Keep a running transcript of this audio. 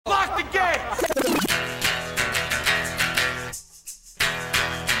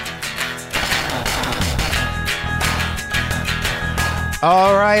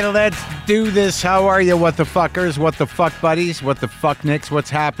All right, let's do this. How are you, what the fuckers, what the fuck buddies, what the fuck nicks, what's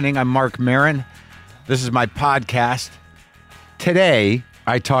happening? I'm Mark Maron. This is my podcast. Today,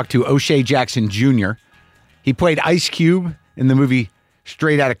 I talked to O'Shea Jackson Jr. He played Ice Cube in the movie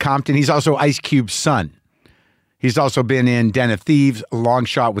Straight Outta Compton. He's also Ice Cube's son. He's also been in Den of Thieves, Long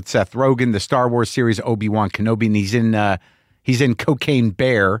Shot with Seth Rogen, the Star Wars series Obi-Wan Kenobi, and he's in Cocaine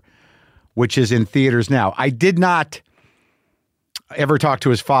Bear, which is in theaters now. I did not ever talk to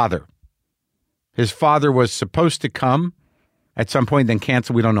his father. His father was supposed to come at some point, then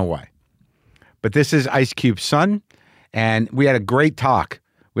canceled. We don't know why. But this is Ice Cube's son, and we had a great talk.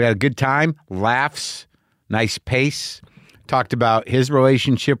 We had a good time, laughs, nice pace. Talked about his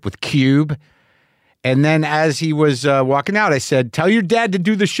relationship with Cube. And then as he was walking out, I said, tell your dad to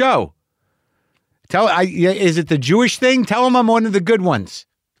do the show. Is it the Jewish thing? Tell him I'm one of the good ones.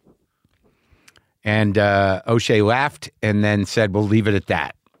 And O'Shea laughed and then said, we'll leave it at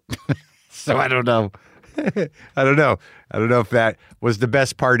that. So I don't know. I don't know if that was the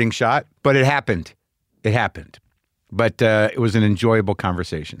best parting shot, but it happened. It happened. But it was an enjoyable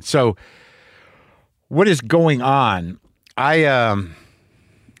conversation. So what is going on? Well,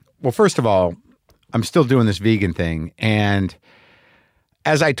 first of all, I'm still doing this vegan thing. And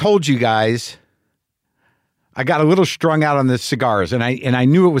as I told you guys, I got a little strung out on the cigars, and I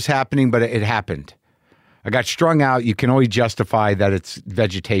knew it was happening, but it happened. I got strung out. You can only justify that it's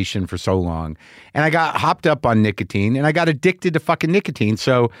vegetation for so long. And I got hopped up on nicotine, and I got addicted to fucking nicotine,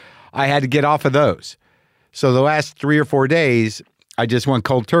 so I had to get off of those. So the last 3 or 4 days, I just went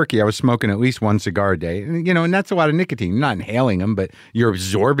cold turkey. I was smoking at least one cigar a day. And, and that's a lot of nicotine. You're not inhaling them, but you're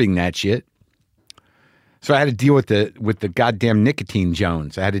absorbing that shit. So I had to deal with the goddamn nicotine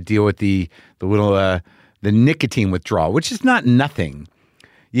Jones. I had to deal with the little the nicotine withdrawal, which is not nothing.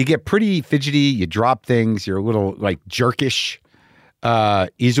 You get pretty fidgety, you drop things, you're a little like jerkish,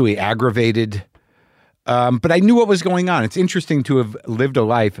 easily aggravated. But I knew what was going on. It's interesting to have lived a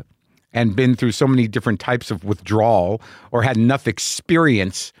life and been through so many different types of withdrawal or had enough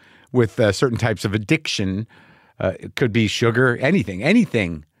experience with certain types of addiction. It could be sugar,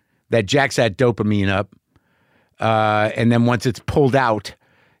 anything that jacks that dopamine up. And then once it's pulled out,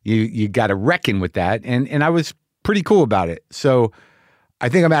 you got to reckon with that. And I was pretty cool about it. So I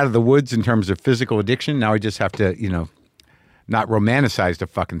think I'm out of the woods in terms of physical addiction. Now I just have to, not romanticize the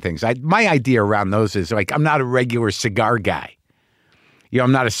fucking things. My idea around those is like, I'm not a regular cigar guy.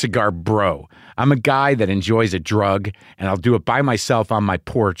 I'm not a cigar bro. I'm a guy that enjoys a drug, and I'll do it by myself on my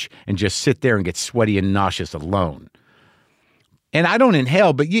porch and just sit there and get sweaty and nauseous alone. And I don't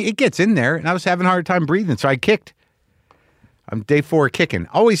inhale, but it gets in there, and I was having a hard time breathing, so I kicked. I'm day 4 kicking.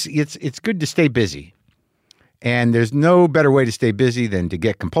 Always, it's good to stay busy. And there's no better way to stay busy than to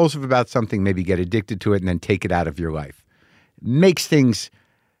get compulsive about something, maybe get addicted to it, and then take it out of your life. It makes things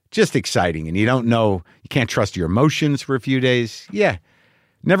just exciting, and you can't trust your emotions for a few days. Yeah,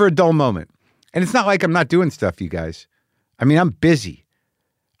 never a dull moment. And it's not like I'm not doing stuff, you guys. I mean, I'm busy.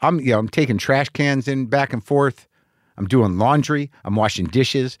 I'm taking trash cans in back and forth. I'm doing laundry. I'm washing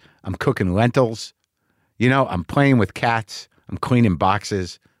dishes. I'm cooking lentils. I'm playing with cats. I'm cleaning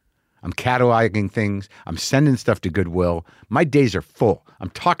boxes. I'm cataloging things. I'm sending stuff to Goodwill. My days are full. I'm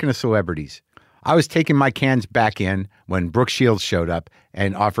talking to celebrities. I was taking my cans back in when Brooke Shields showed up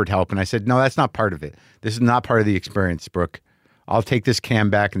and offered help. And I said, no, that's not part of it. This is not part of the experience, Brooke. I'll take this can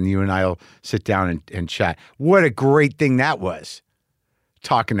back and you and I will sit down and chat. What a great thing that was.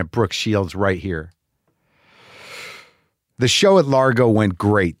 Talking to Brooke Shields right here. The show at Largo went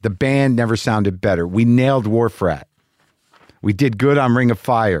great. The band never sounded better. We nailed Warfrat. We did good on Ring of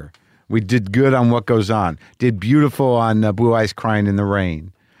Fire. We did good on What Goes On. Did beautiful on Blue Eyes Crying in the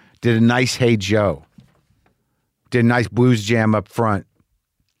Rain. Did a nice Hey Joe. Did a nice blues jam up front.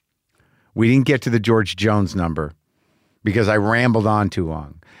 We didn't get to the George Jones number because I rambled on too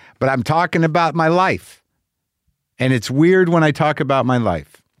long. But I'm talking about my life. And it's weird when I talk about my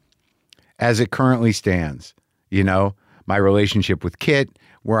life as it currently stands. My relationship with Kit,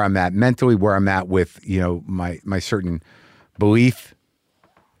 where I'm at mentally, where I'm at with, my certain belief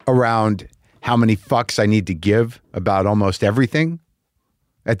around how many fucks I need to give about almost everything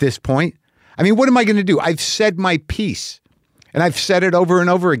at this point. I mean, what am I going to do? I've said my piece, and I've said it over and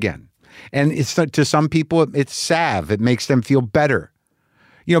over again. And it's to some people, it's salve. It makes them feel better.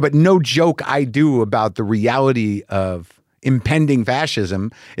 But no joke I do about the reality of impending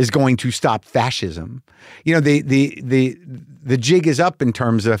fascism is going to stop fascism. The jig is up in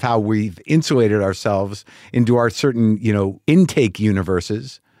terms of how we've insulated ourselves into our certain, intake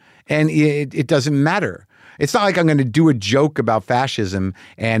universes. And it doesn't matter. It's not like I'm going to do a joke about fascism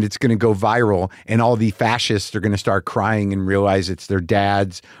and it's going to go viral and all the fascists are going to start crying and realize it's their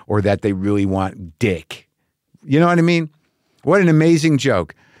dads or that they really want dick. You know what I mean? What an amazing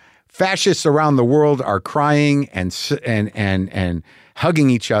joke. Fascists around the world are crying and hugging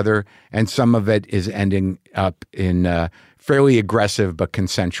each other, and some of it is ending up in fairly aggressive but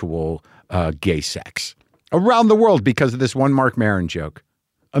consensual gay sex around the world because of this one Marc Maron joke.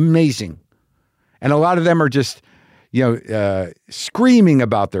 Amazing. And a lot of them are just, screaming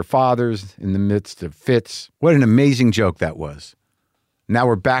about their fathers in the midst of fits. What an amazing joke that was. Now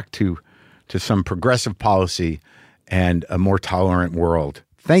we're back to some progressive policy and a more tolerant world.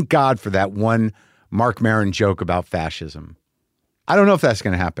 Thank God for that one Marc Maron joke about fascism. I don't know if that's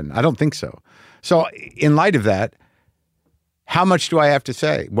going to happen. I don't think so. So in light of that, how much do I have to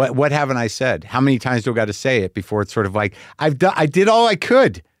say? What haven't I said? How many times do I got to say it before it's sort of like, I did all I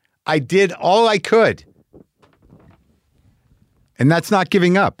could. I did all I could. And that's not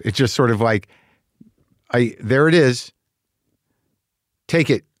giving up. It's just sort of like, there it is. Take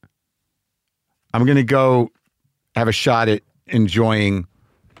it. I'm going to go have a shot at enjoying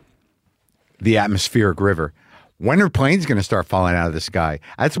the atmospheric river. When are planes going to start falling out of the sky?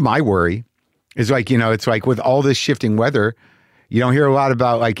 That's my worry. It's like, it's like with all this shifting weather, you don't hear a lot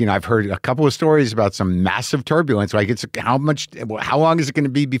about I've heard a couple of stories about some massive turbulence. Like how long is it going to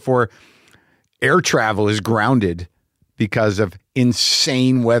be before air travel is grounded because of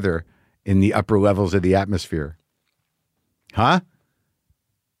insane weather in the upper levels of the atmosphere? Huh?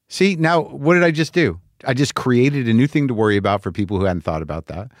 See, now what did I just do? I just created a new thing to worry about for people who hadn't thought about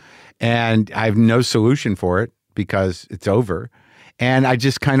that. And I have no solution for it because it's over. And I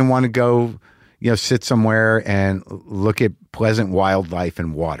just kind of want to go, sit somewhere and look at pleasant wildlife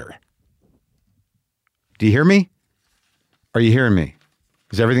and water. Do you hear me? Are you hearing me?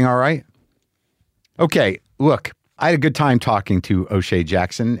 Is everything all right? Okay, look, I had a good time talking to O'Shea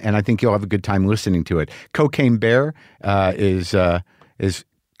Jackson, and I think you'll have a good time listening to it. Cocaine Bear is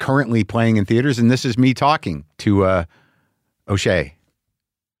currently playing in theaters, and this is me talking to O'Shea.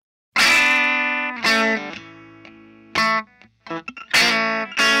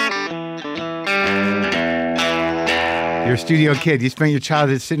 You're a studio kid. You spent your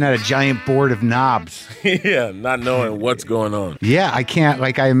childhood sitting at a giant board of knobs. Yeah, not knowing what's going on. Yeah, I can't.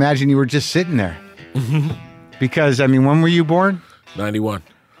 I imagine you were just sitting there. Because, when were you born? 91.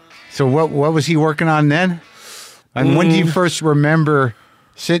 So what was he working on then? And when do you first remember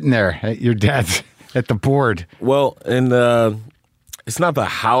sitting there at your dad's, at the board? Well, it's not the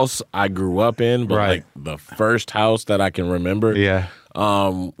house I grew up in, but right. the first house that I can remember. Yeah.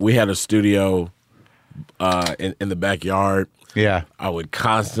 We had a studio in the backyard. Yeah. I would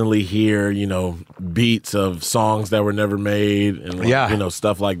constantly hear, beats of songs that were never made and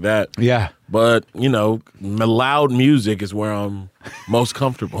stuff like that. Yeah. But, loud music is where I'm most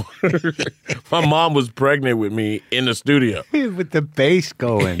comfortable. My mom was pregnant with me in the studio. With the bass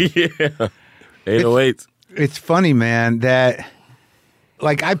going. Yeah. 808s. It's funny, man, that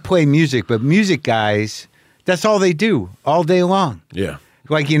I play music, but music guys, that's all they do all day long. Yeah.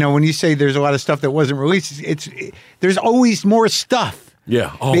 When you say there's a lot of stuff that wasn't released, there's always more stuff.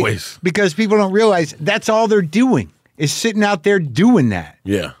 Yeah, always. Because people don't realize that's all they're doing is sitting out there doing that.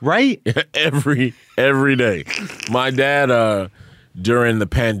 Yeah. Right? Every day. My dad, during the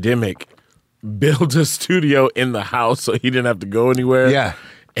pandemic, built a studio in the house so he didn't have to go anywhere. Yeah.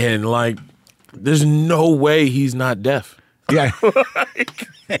 And there's no way he's not deaf. Yeah.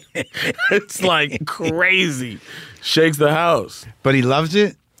 It's crazy. Shakes the house. But he loves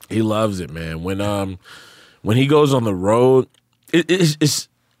it? He loves it, man. When he goes on the road, it's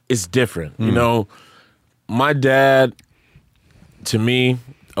different. My dad, to me,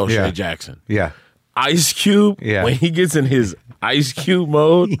 O'Shea Jackson. Yeah. Ice Cube, when he gets in his Ice Cube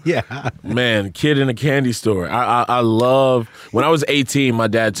mode, man, kid in a candy store. I love, when I was 18, my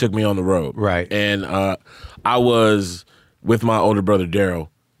dad took me on the road. Right. And I was with my older brother, Daryl,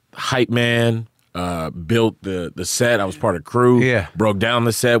 hype man, built the set. I was part of crew. Yeah. Broke down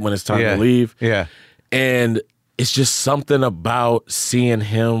the set when it's time to leave. Yeah. And it's just something about seeing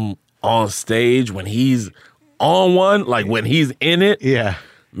him on stage when he's on one, when he's in it. Yeah.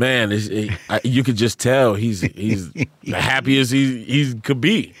 Man, you could just tell he's the happiest he could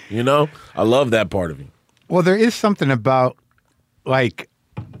be. I love that part of him. Well, there is something about that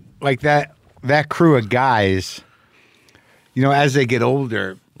crew of guys, as they get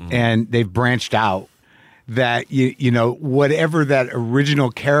older and they've branched out, that you know whatever that original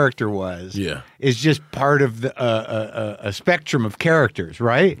character was Yeah. is just part of the a spectrum of characters,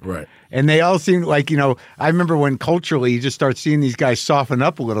 right? Right. And they all seem like, you know, I remember when culturally you just start seeing these guys soften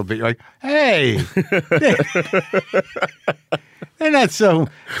up a little bit. You're like, hey, they're not so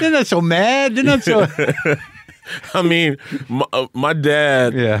mad. They're not so. I mean, my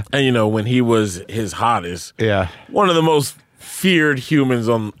dad, Yeah. and you know, when he was his hottest, Yeah. one of the most feared humans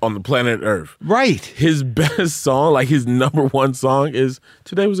on the planet Earth. Right. His best song, like his number one song, is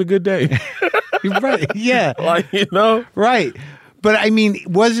 "Today Was a Good Day." Right. Yeah. Like, you know, Right. But I mean,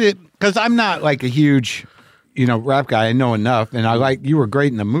 was it because I'm not like a huge, you know, rap guy. I know enough, and I like you were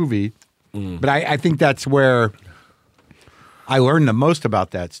great in the movie, but I think that's where I learned the most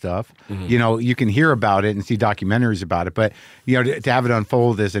about that stuff. You know, you can hear about it and see documentaries about it, but you know, to have it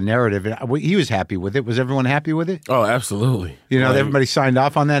unfold as a narrative, and he was happy with it. Was everyone happy with it? oh, absolutely. You know, Like, everybody signed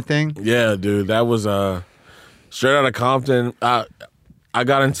off on that thing. yeah, dude, that was straight out of Compton. I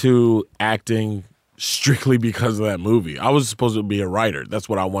got into acting strictly because of that movie. I was supposed to be a writer. That's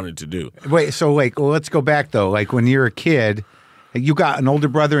what I wanted to do. Wait, so like, well, let's go back though. Like when you're a kid, you got an older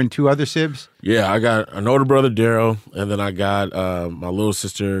brother and two other sibs. Yeah, I got an older brother, Daryl, and then I got my little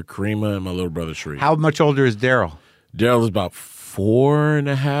sister, Karima, and my little brother, Shree. How much older is Daryl? Daryl is about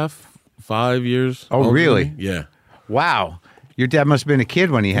 4.5, 5 years. Oh, older than really? me. Yeah. Wow, your dad must have been a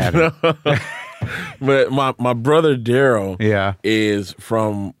kid when he had it. But my brother, Daryl, Yeah. is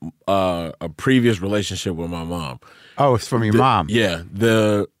from a previous relationship with my mom. Oh, it's from your mom. Yeah.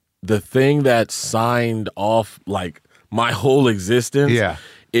 The thing that signed off, like, my whole existence Yeah.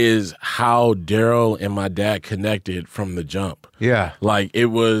 is how Daryl and my dad connected from the jump. Yeah. Like, it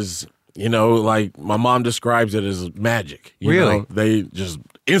was, you know, like my mom describes it as magic. You Really? know? They just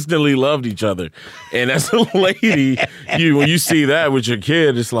instantly loved each other. And as a lady, when you see that with your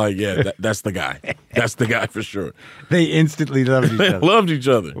kid, it's like, yeah, that's the guy. That's the guy for sure. They instantly loved each They other. loved each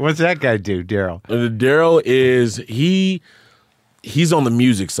other. What's that guy do, Daryl? Daryl is, he's on the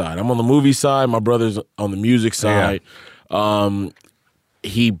music side. I'm on the movie side. My brother's on the music side.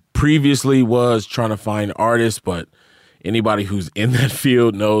 He previously was trying to find artists, but anybody who's in that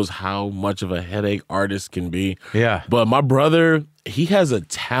field knows how much of a headache artists can be. Yeah. But my brother, he has a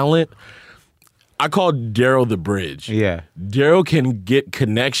talent. I call Daryl the bridge. Yeah. Daryl can get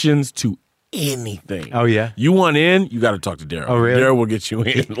connections to anything. Oh, yeah? You want in, you got to talk to Daryl. Oh, really? Daryl will get you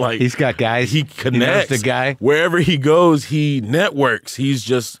in. Like, He's got guys. he connects. He knows the guy. Wherever he goes, he networks. He's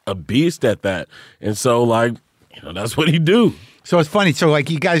just a beast at that. And so, like, you know, that's what he do. So it's funny. So like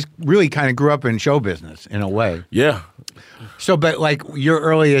you guys really kind of grew up in show business in a way. Yeah. So, but like your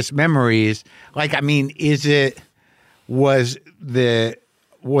earliest memories, like, I mean, who was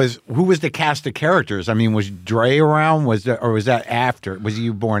the cast of characters? I mean, was Dre around? Or was that after? Was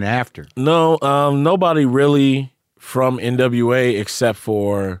you born after? No, nobody really from NWA except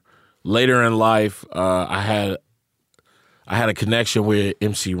for later in life. I had a connection with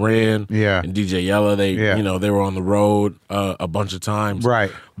MC Ren and DJ Yella. They, you know, they were on the road a bunch of times.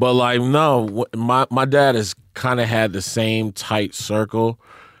 Right. But like, no, my dad has kind of had the same tight circle.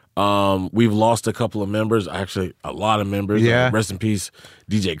 We've lost a couple of members, actually a lot of members. Yeah. Rest in peace,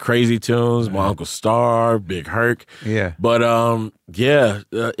 DJ Crazy Tunes, my Uncle Star, Big Herc. Yeah. But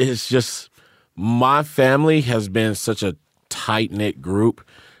it's just my family has been such a tight knit group.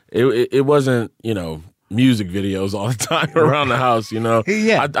 It wasn't, you know, music videos all the time around the house, you know.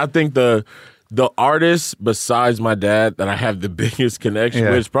 Yeah. I think the artist besides my dad that I have the biggest connection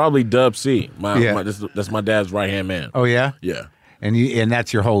with is probably Dub C. That's my dad's right hand man. Oh yeah. Yeah. And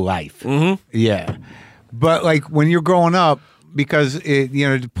that's your whole life. Mm-hmm. Yeah. But like when you're growing up, because you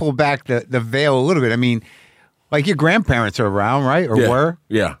know, to pull back the veil a little bit, I mean, like your grandparents are around, right? Or were?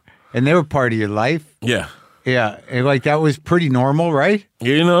 Yeah. And they were part of your life. Yeah. Yeah. And like that was pretty normal, right?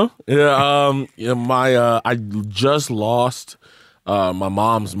 You know? Yeah. I just lost my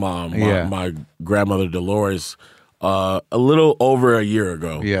mom's mom, my grandmother Dolores, a little over a year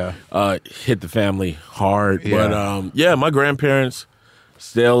ago. Yeah. Hit the family hard. Yeah. But my grandparents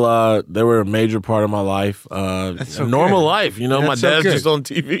still they were a major part of my life. That's so normal good. life, you know. That's my so dad's good. just on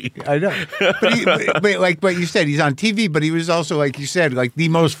TV. I know. But you said he's on TV, but he was also, like you said, like the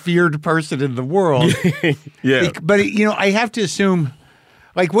most feared person in the world. Yeah. But you know, I have to assume,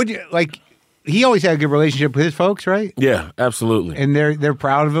 he always had a good relationship with his folks, right? Yeah, absolutely. And they're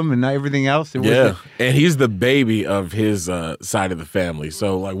proud of him and everything else. Yeah, and he's the baby of his side of the family.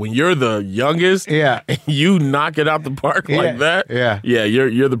 So, like, when you're the youngest, Yeah. and you knock it out the park like that, yeah,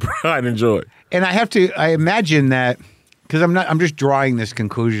 you're the pride and joy. And I imagine that because I'm just drawing this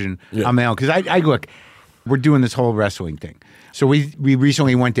conclusion on my own because I look, we're doing this whole wrestling thing. So we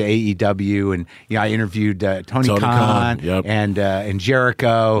recently went to AEW, and I interviewed Tony Khan, yep. and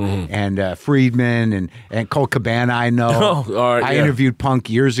Jericho, and Friedman, and Colt Cabana. I know. Oh, all right, I interviewed Punk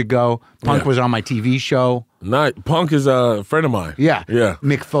years ago. Punk was on my TV show. Punk is a friend of mine. Yeah.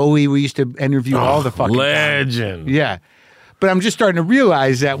 Mick Foley, we used to interview all the fucking legend. time. Yeah. But I'm just starting to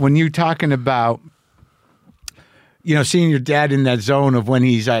realize that when you're talking about, seeing your dad in that zone of when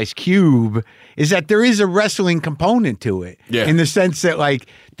he's Ice Cube, is that there is a wrestling component to it. Yeah. In the sense that, like,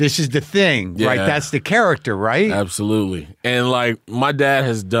 this is the thing, right? That's the character, right? Absolutely. And, like, my dad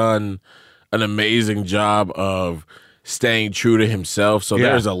has done an amazing job of staying true to himself. So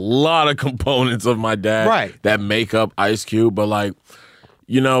there's a lot of components of my dad that make up Ice Cube. But, like,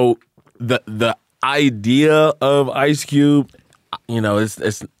 the idea of Ice Cube,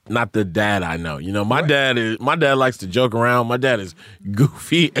 it's not the dad I know. My dad likes to joke around. My dad is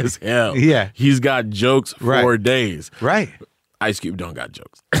goofy as hell. Yeah. He's got jokes for days. Right. Ice Cube don't got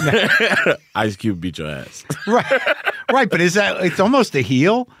jokes. Ice Cube beat your ass. Right. But it's almost a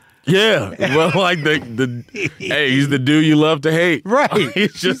heel? Yeah. Well, like hey, he's the dude you love to hate. Right.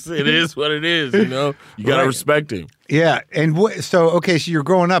 It is what it is, You got to respect him. Yeah. And so you're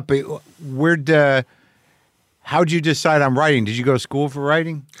growing up, but how'd you decide on writing? Did you go to school for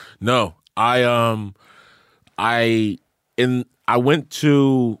writing? No. I went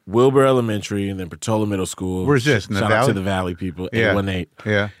to Wilbur Elementary and then Portola Middle School. Where's this? In the Shout Valley? out to the Valley people. 818.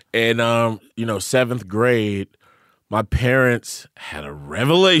 Yeah. And 7th grade, my parents had a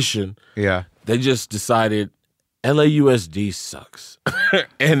revelation. Yeah. They just decided LAUSD sucks.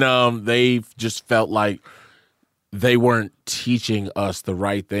 And they just felt like they weren't teaching us the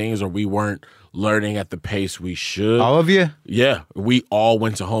right things, or we weren't learning at the pace we should. All of you? Yeah. We all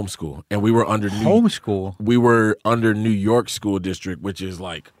went to homeschool, and we were under homeschool. We were under New York School District, which is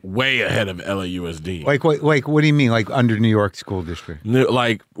like way ahead of LAUSD. Like what do you mean, like under New York School District?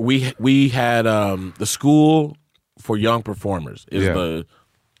 Like we had the School for Young Performers is the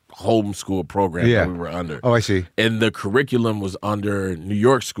homeschool program that we were under. Oh, I see. And the curriculum was under New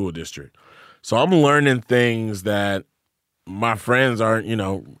York School District. So I'm learning things that my friends aren't,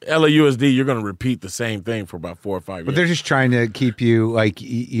 LAUSD, you're going to repeat the same thing for about 4 or 5 years. But they're just trying to keep you, like,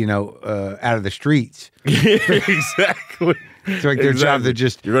 out of the streets. Exactly. It's like their job to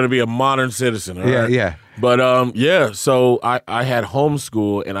just... You're going to be a modern citizen, all right? Yeah. But, so I had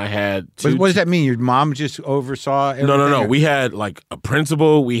homeschool, and I had two... What does that mean? Your mom just oversaw everything? No. We had, like, a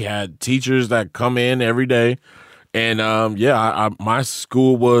principal. We had teachers that come in every day. And, my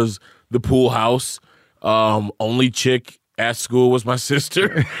school was the pool house. Only chick at school was my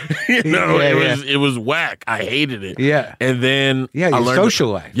sister. It was whack. I hated it. Yeah. And then I learned social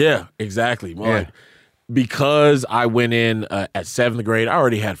life. Yeah, exactly. Well, like, because I went in at 7th grade, I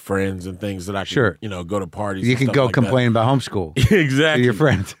already had friends and things that I could, go to parties. You can go complain about homeschool. Exactly. To your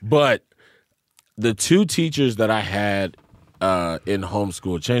friends. But the two teachers that I had in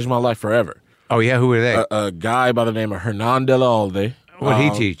homeschool changed my life forever. Oh, yeah? Who were they? A guy by the name of Hernan de la Alde. What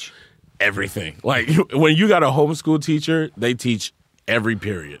did he teach? Everything. Like, when you got a homeschool teacher, they teach every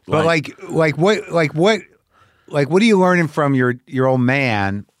period. But what are you learning from your old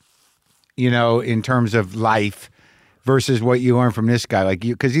man, in terms of life versus what you learn from this guy? Like,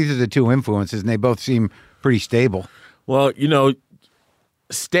 because these are the two influences and they both seem pretty stable. Well,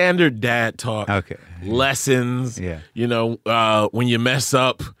 standard dad talk. Okay. Lessons. Yeah. When you mess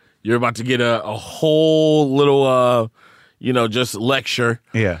up, you're about to get a whole little, just lecture.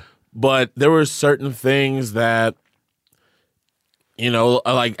 Yeah. But there were certain things that,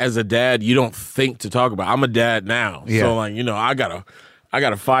 like as a dad, you don't think to talk about. I'm a dad now. Yeah. So like, I got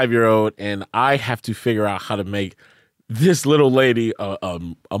a 5-year-old and I have to figure out how to make this little lady a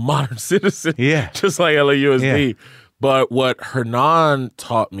modern citizen. Yeah. Just like LAUSD. Yeah. But what Hernan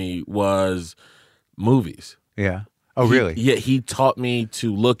taught me was movies. Yeah. Oh, really? Yeah, he taught me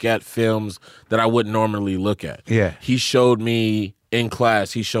to look at films that I wouldn't normally look at. Yeah. He showed me in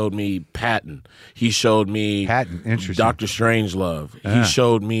class, he showed me Patton. He showed me interesting. Dr. Strangelove. Yeah. He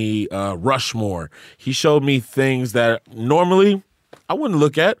showed me Rushmore. He showed me things that normally I wouldn't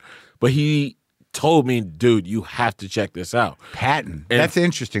look at, but he told me, dude, you have to check this out. Patton. That's an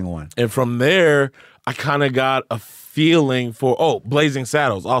interesting one. And from there, I kind of got a feeling for, Blazing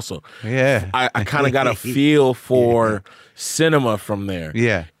Saddles also. Yeah. I kind of got a feel for cinema from there.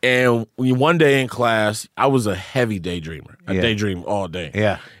 Yeah. And one day in class, I was a heavy daydreamer. I daydream all day.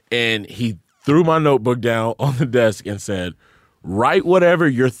 Yeah. And he threw my notebook down on the desk and said, write whatever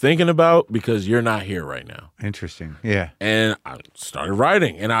you're thinking about because you're not here right now. Interesting. Yeah. And I started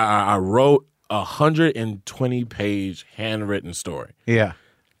writing. And I wrote a 120-page handwritten story. Yeah.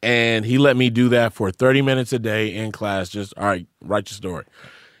 And he let me do that for 30 minutes a day in class. Just, all right, write your story.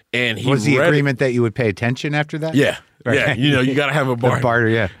 And he was the agreement that you would pay attention after that? Yeah. Right. Yeah. You got to have a barter. Barter,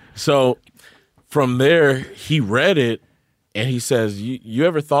 yeah. So from there, he read it and he says, you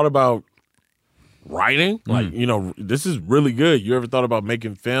ever thought about writing? Like, this is really good. You ever thought about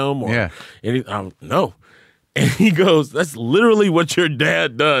making film or anything? No. And he goes, that's literally what your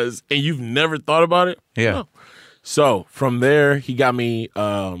dad does. And you've never thought about it? Yeah. No. So from there, he got me,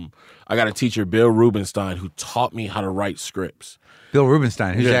 I got a teacher, Bill Rubenstein, who taught me how to write scripts. Bill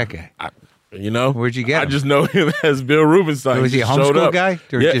Rubenstein, who's that guy? Where'd you get him? I just know him as Bill Rubenstein. Was he a homeschool guy?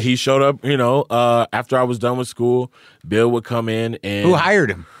 Yeah, he showed up, after I was done with school, Bill would come in and... Who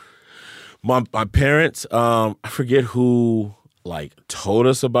hired him? My parents, I forget who told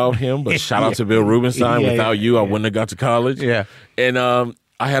us about him, but shout out to Bill Rubenstein. Without you, I wouldn't have got to college. Yeah. And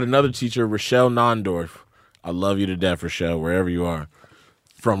I had another teacher, Rochelle Nondorf. I love you to death, Rochelle, wherever you are,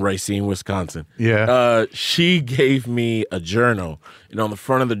 from Racine, Wisconsin. Yeah. She gave me a journal, and on the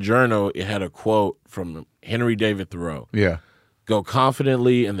front of the journal, it had a quote from Henry David Thoreau. Yeah. Go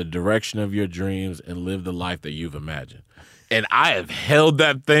confidently in the direction of your dreams and live the life that you've imagined. And I have held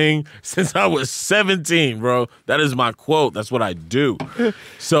that thing since I was 17, bro. That is my quote. That's what I do.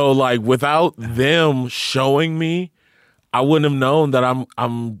 So, without them showing me, I wouldn't have known that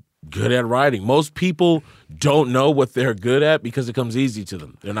I'm good at writing. Most people don't know what they're good at because it comes easy to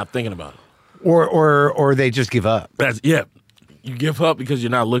them. They're not thinking about it. Or they just give up. You give up because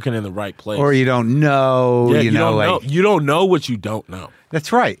you're not looking in the right place. Or you don't know. You don't know. You don't know what you don't know.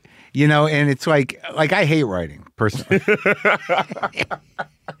 That's right. And it's like I hate writing personally.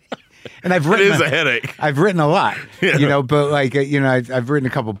 And I've written. It is a headache. I've written a lot, but I've written a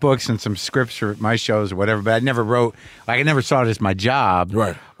couple books and some scripts for my shows or whatever. But I never wrote. I never saw it as my job,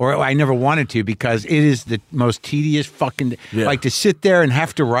 right? Or I never wanted to because it is the most tedious fucking. To sit there and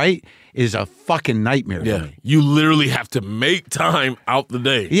have to write is a fucking nightmare. Yeah, for me. You literally have to make time out the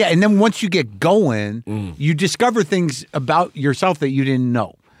day. Yeah, and then once you get going, you discover things about yourself that you didn't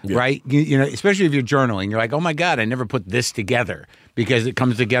know. Yeah. Right? Especially if you're journaling, you're like, oh my God, I never put this together because it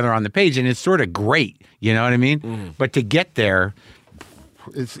comes together on the page and it's sort of great. You know what I mean? But to get there,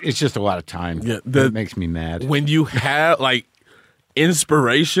 it's just a lot of time. Yeah, it makes me mad. When you have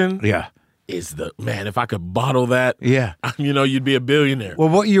inspiration, is if I could bottle that, you'd be a billionaire. Well,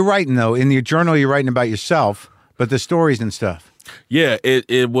 what you're writing though, in your journal, you're writing about yourself, but the stories and stuff. Yeah,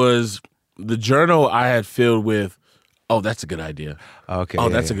 it was the journal I had filled with. Oh, that's a good idea. Okay. Oh,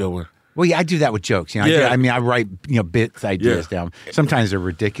 that's a good one. Well, I do that with jokes. I write bits, ideas down. Sometimes they're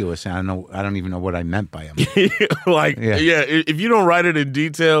ridiculous, and I don't even know what I meant by them. If you don't write it in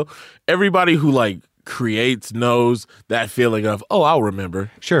detail, everybody who creates knows that feeling of, oh, I'll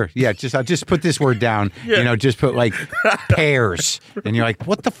remember. Sure. Yeah. I'll just put this word down. Just put pears, and you're like,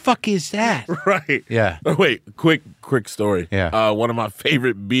 what the fuck is that? Right. Yeah. Oh, wait. Quick story. Yeah. One of my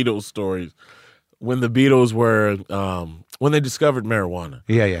favorite Beatles stories. When the Beatles were, when they discovered marijuana.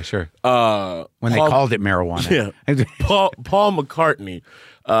 Yeah, sure. When they called it marijuana. Yeah. Paul McCartney,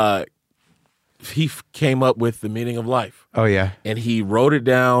 he came up with the meaning of life. Oh, yeah. And he wrote it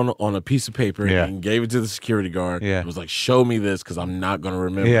down on a piece of paper and gave it to the security guard. Yeah. It was like, show me this because I'm not going to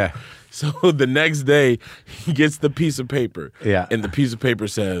remember. Yeah. So the next day, he gets the piece of paper. Yeah. And the piece of paper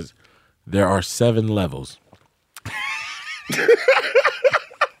says, there are 7 levels.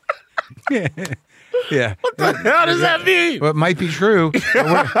 Yeah. What the hell does that mean? Well, it might be true,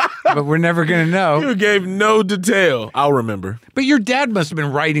 but we're never going to know. You gave no detail. I'll remember. But your dad must have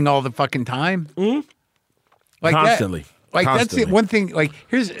been writing all the fucking time. Mm-hmm. Constantly. That's the one thing.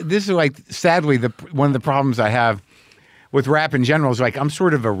 This is sadly, one of the problems I have with rap in general is I'm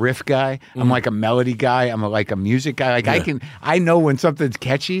sort of a riff guy. I'm like a melody guy. I'm a music guy. I know when something's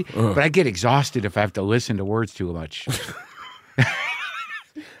catchy, but I get exhausted if I have to listen to words too much.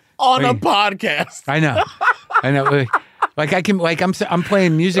 On a podcast. I know. I'm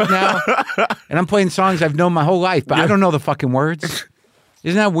playing music now, and I'm playing songs I've known my whole life, but I don't know the fucking words.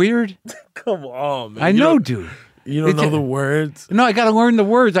 Isn't that weird? Come on, man. I know, dude. You don't know the words? No, I got to learn the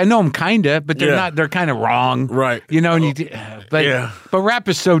words. I know them kinda, but they're not. They're kind of wrong, right? But rap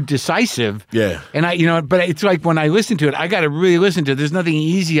is so decisive. Yeah, and but it's like when I listen to it, I got to really listen to it. There's nothing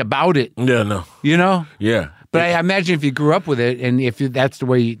easy about it. Yeah, no. Yeah. But I imagine if you grew up with it, and if that's the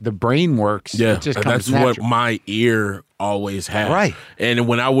way the brain works, it just comes natural. What my ear always had. Right. And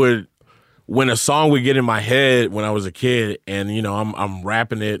when a song would get in my head when I was a kid, and I'm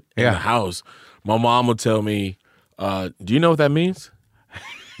rapping it in the house, my mom would tell me, "Do you know what that means?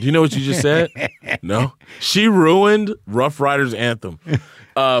 Do you know what you just said?" No. She ruined Rough Riders Anthem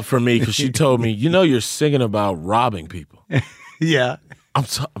for me because she told me, "You're singing about robbing people." Yeah. I'm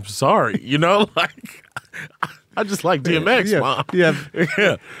sorry, like I just like DMX, Mom. Yeah.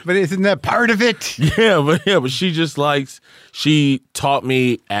 But isn't that part of it? But she taught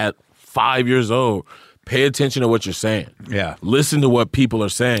me at 5 years old, pay attention to what you're saying. Yeah. Listen to what people are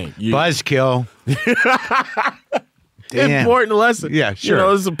saying. Buzzkill. Important lesson. Yeah,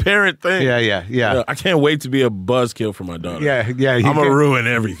 sure. It's a parent thing. Yeah. I can't wait to be a buzzkill for my daughter. Yeah. I'm going to ruin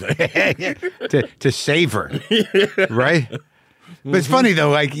everything. to save her. Right? But it's funny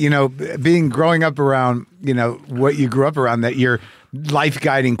though, like, growing up around, what you grew up around, that your life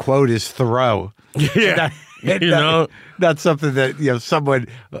guiding quote is Thoreau. Yeah. That's something that, someone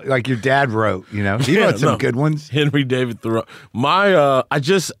like your dad wrote, He wrote some good ones. Henry David Thoreau. I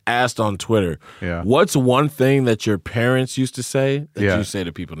just asked on Twitter, what's one thing that your parents used to say that you say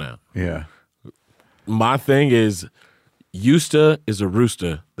to people now? Yeah. My thing is, Eusta is a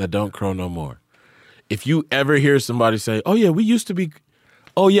rooster that don't crow no more. If you ever hear somebody say, oh, yeah, we used to be,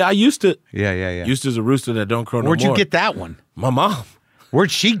 oh, yeah, I used to. Yeah. Eusta's a rooster that don't crow no more. Where'd you get that one? My mom.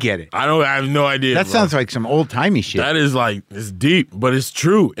 Where'd she get it? I have no idea. That sounds like some old timey shit. That is it's deep, but it's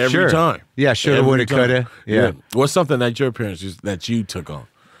true every time. Yeah, shoulda, woulda, coulda. Yeah. What's something that your parents that you took on?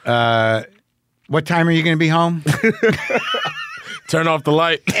 What time are you going to be home? Turn off the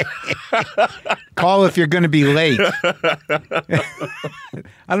light. Call if you're going to be late.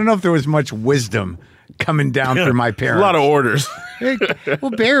 I don't know if there was much wisdom coming down through my parents. A lot of orders.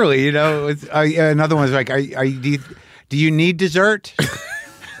 Well, barely. Another one was like, do you need dessert?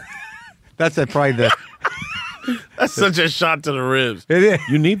 That's probably the. That's such a shot to the ribs. It is.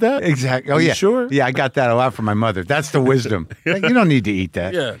 You need that? Exactly. Oh, you yeah. Sure? Yeah, I got that a lot from my mother. That's the wisdom. Like, you don't need to eat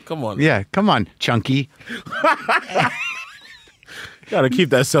that. Yeah, come on. Yeah, come on, Chunky. Got to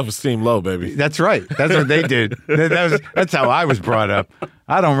keep that self-esteem low, baby. That's right. That's what they did. That's how I was brought up.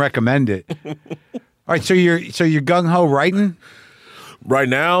 I don't recommend it. All right, so you're gung-ho writing? Right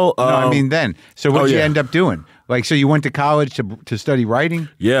now? No, I mean then. So what did you end up doing? Like, so you went to college to study writing?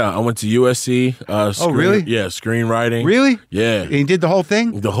 Yeah, I went to USC. Oh, really? Yeah, screenwriting. Really? Yeah. And you did the whole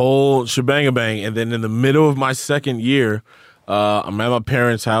thing? The whole shebang-a-bang. And then in the middle of my second year, I'm at my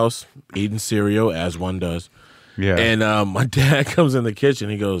parents' house eating cereal, as one does. Yeah. And my dad comes in the kitchen.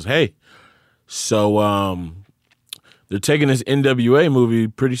 He goes, hey, so they're taking this NWA movie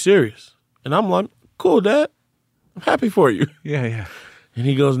pretty serious. And I'm like, cool, Dad. I'm happy for you. Yeah. And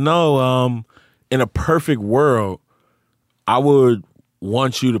he goes, no, in a perfect world, I would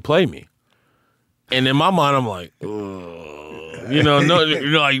want you to play me. And in my mind, I'm like,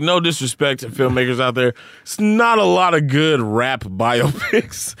 no disrespect to filmmakers out there. It's not a lot of good rap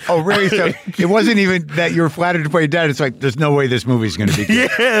biopics. Oh, really? So it wasn't even that you were flattered to play your dad. It's like, there's no way this movie's going to be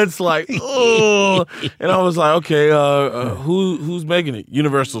good. Yeah, it's like, oh. And I was like, okay, who's making it?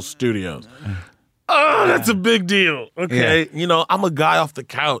 Universal Studios. Oh, that's a big deal. Okay. Yeah. I'm a guy off the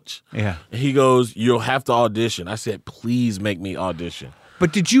couch. Yeah. And he goes, you'll have to audition. I said, please make me audition.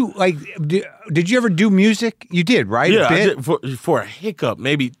 But did you did you ever do music? You did, right? Yeah, I did for a hiccup,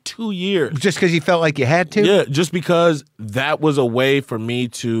 maybe 2 years. Just because you felt like you had to? Yeah, just because that was a way for me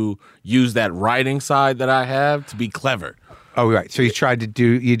to use that writing side that I have to be clever. Oh, right. So you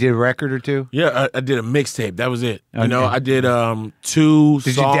did a record or two? Yeah, I did a mixtape. That was it. Okay. I did 2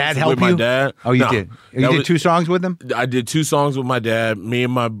 songs your dad help with my you? dad. Oh, you did? You did 2 songs with him? I did 2 songs with my dad. Me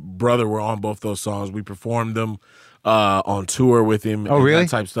and my brother were on both those songs. We performed them on tour with him. Oh, really? That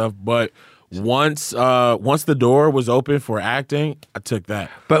type stuff. But once the door was open for acting, I took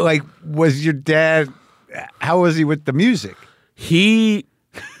that. But was your dad? How was he with the music? He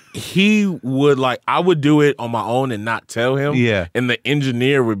would I would do it on my own and not tell him. Yeah. And the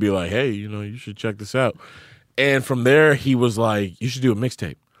engineer would be like, hey, you should check this out. And from there, he was like, you should do a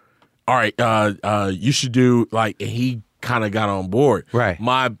mixtape. All right, you should do and he kind of got on board. Right.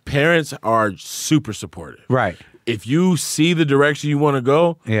 My parents are super supportive. Right. If you see the direction you want to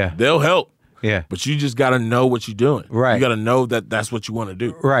go, they'll help. Yeah. But you just got to know what you're doing. Right. You got to know that that's what you want to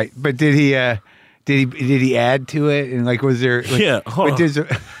do. Right. But did he add to it? And was there? Hold on.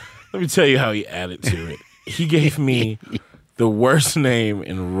 Let me tell you how he added to it. He gave me the worst name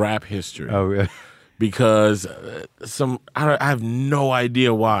in rap history. Oh, really? Because I have no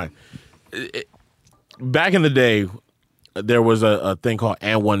idea why. Back in the day, there was a thing called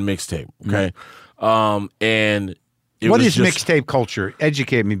And One Mixtape. Okay, and what is mixtape culture?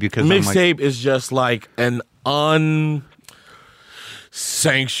 Educate me, because mixtape is just like an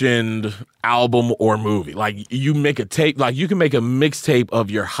unsanctioned album or movie. You make a tape, you can make a mixtape of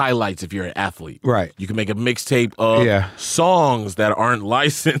your highlights if you're an athlete. Right. You can make a mixtape of songs that aren't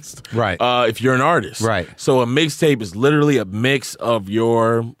licensed. Right. If you're an artist. Right. So a mixtape is literally a mix of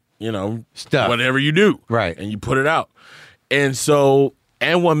your, stuff, whatever you do. Right. And you put it out. And so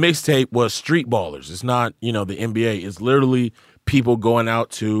and one mixtape was Street Ballers. It's not, the NBA. It's literally people going out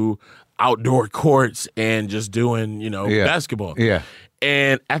to outdoor courts and just doing, basketball. Yeah.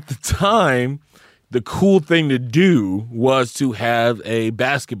 And at the time, the cool thing to do was to have a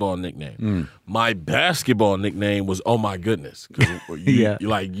basketball nickname. My basketball nickname was Oh My Goodness.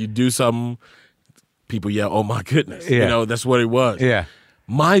 You do something, people yell, Oh My Goodness. Yeah. That's what it was. Yeah.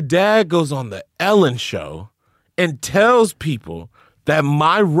 My dad goes on the Ellen Show and tells people that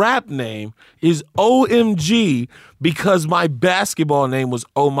my rap name is OMG because my basketball name was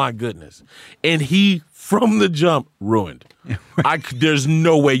Oh My Goodness. And he, from the jump, ruined. There's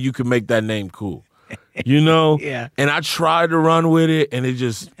no way you could make that name cool. Yeah. And I tried to run with it, and it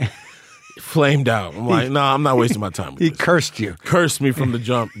just flamed out. I'm like, no, I'm not wasting my time with He this. cursed you. Cursed me from the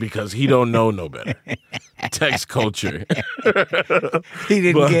jump because he don't know no better. Text culture. He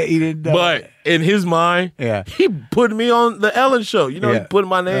didn't know. But in his mind, Yeah. he put me on the Ellen Show. He put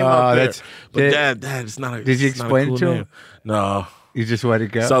my name out there. But Dad, it's not a. Did you it's not a explain cool it to him? name. No. You just let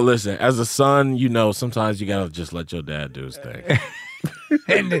it go. So listen, as a son, sometimes you gotta just let your dad do his thing.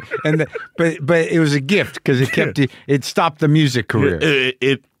 but it was a gift because it kept it stopped the music career.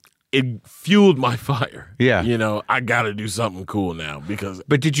 It fueled my fire. Yeah. I got to do something cool now because.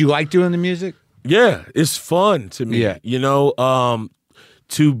 But did you like doing the music? Yeah, it's fun to me. Yeah.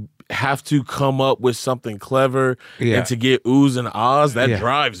 To have to come up with something clever and to get oohs and ahs, that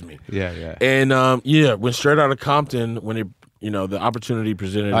drives me. Yeah, yeah. And when Straight Outta Compton, when it the opportunity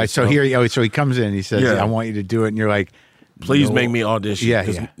presented. All right, so he comes in, he says, I want you to do it, and you're like, please no. make me audition. Yeah,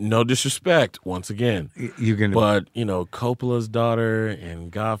 'cause no disrespect, once again. You're gonna, but Coppola's Daughter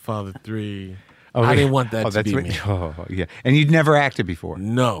and Godfather 3. I didn't want that to be me. Oh, yeah. And you'd never acted before?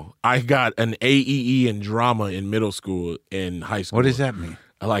 No. I got an AEE in drama in middle school and high school. What does that mean?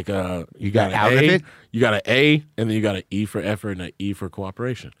 Like you got out of it? You got an A, and then you got an E for effort and an E for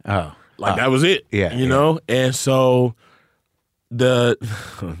cooperation. Oh. That was it. Yeah. know? And so the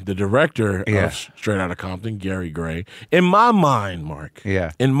director of Straight Outta Compton, Gary Gray, in my mind, Mark.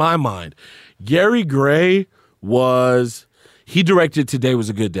 Yeah. In my mind, Gary Gray he directed Today Was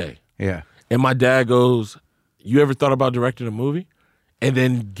a Good Day. Yeah. And my dad goes, you ever thought about directing a movie? And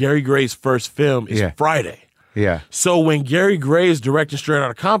then Gary Gray's first film is Friday. Yeah. So when Gary Gray is directing Straight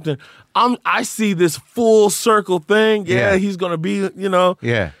Outta Compton, I see this full circle thing. Yeah, he's going to be,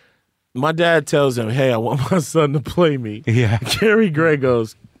 Yeah. My dad tells him, hey, I want my son to play me. Yeah. Gary Gray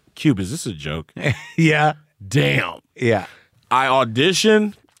goes, Cube, is this a joke? Yeah. Damn. Yeah. I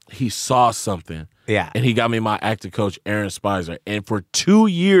auditioned. He saw something. Yeah. And he got me my acting coach, Aaron Spicer. And for 2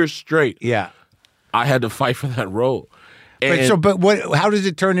 years straight, I had to fight for that role. And How does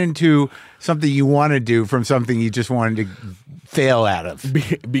it turn into something you want to do from something you just wanted to fail out of?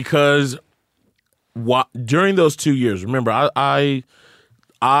 Because during those 2 years, remember, I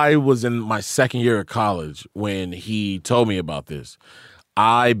was in my second year of college when he told me about this.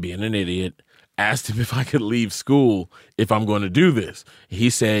 I, being an idiot, asked him if I could leave school if I'm going to do this. He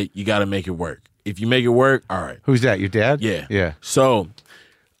said, you got to make it work. If you make it work, all right. Who's that, your dad? Yeah. Yeah. So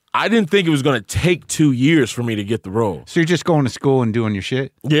I didn't think it was going to take 2 years for me to get the role. So you're just going to school and doing your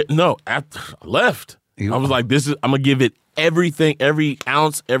shit? Yeah, no, I left. I was like, I'm going to give it everything, every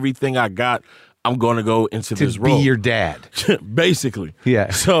ounce, everything I got. I'm going to go into this role. To be your dad. Basically.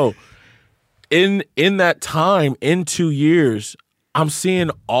 Yeah. So in that time, in 2 years, I'm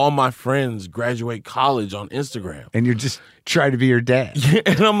seeing all my friends graduate college on Instagram. And you're just trying to be your dad. Yeah,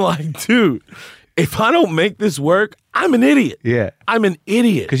 and I'm like, dude, if I don't make this work, I'm an idiot. Yeah. I'm an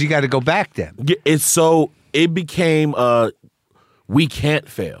idiot. Because you got to go back then. It became we can't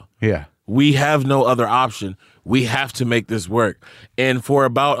fail. Yeah. We have no other option. We have to make this work. And for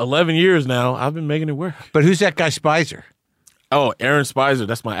about 11 years now, I've been making it work. But who's that guy Spicer? Oh, Aaron Spicer,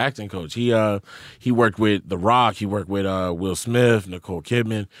 that's my acting coach. He worked with The Rock. He worked with Will Smith, Nicole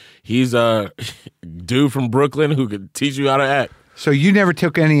Kidman. He's a dude from Brooklyn who could teach you how to act. So you never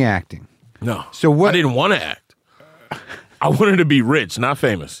took any acting? No. So what? I didn't want to act. I wanted to be rich, not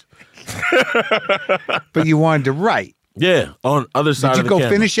famous. But you wanted to write? Yeah, on other side of the Did you go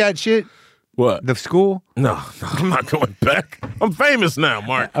camera. finish that shit? What? The school? No, I'm not going back. I'm famous now,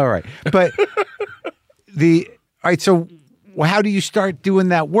 Mark. All right. But all right, so how do you start doing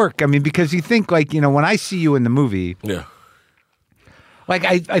that work? I mean, because you think when I see you in the movie, yeah,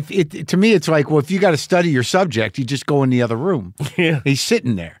 to me, it's like, well, if you got to study your subject, you just go in the other room. Yeah. He's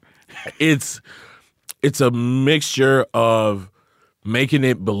sitting there. It's a mixture of making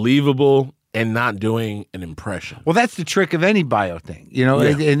it believable and not doing an impression. Well, that's the trick of any bio thing, Yeah.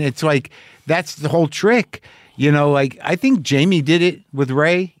 and it's like, that's the whole trick. I think Jamie did it with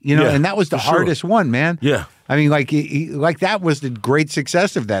Ray, Yeah, and that was the for sure. hardest one, man. Yeah. I mean, like like that was the great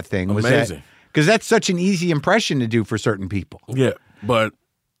success of that thing. Was Amazing. Because that's such an easy impression to do for certain people. Yeah, but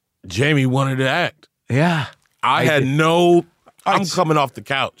Jamie wanted to act. Yeah. I had no. I'm coming off the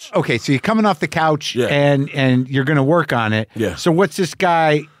couch. Okay, so you're coming off the couch and you're going to work on it. Yeah. So what's this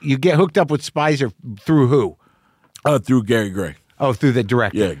guy? You get hooked up with Spicer through who? Through Gary Gray. Oh, through the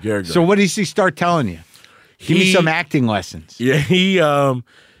director. Yeah, Gary Gray. So what does he start telling you? Give me some acting lessons. Yeah,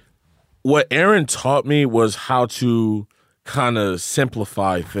 what Aaron taught me was how to kind of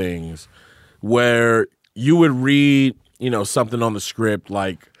simplify things, where you would read, something on the script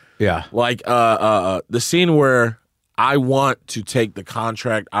like the scene where I want to take the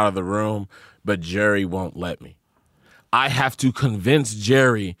contract out of the room, but Jerry won't let me. I have to convince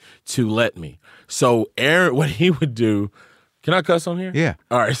Jerry to let me. So Aaron, what he would do, can I cuss on here? Yeah.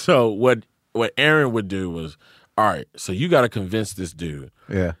 All right. So what Aaron would do was, all right, so you got to convince this dude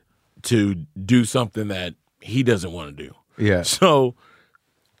to do something that he doesn't want to do. Yeah. So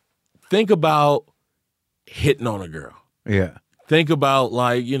think about hitting on a girl. Yeah. Think about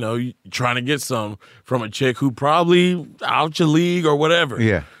trying to get some from a chick who probably out your league or whatever.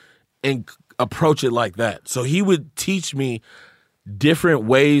 Yeah. And approach it like that. So he would teach me different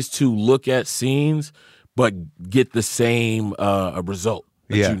ways to look at scenes, but get the same result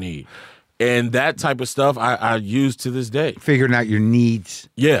that you need. And that type of stuff I use to this day. Figuring out your needs.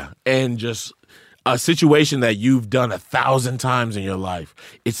 Yeah. And just a situation that you've done 1,000 times in your life.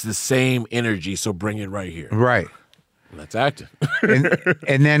 It's the same energy, so bring it right here. Right. And that's acting.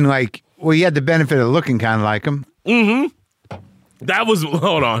 and then, you had the benefit of looking kind of like him. Mm-hmm. That was,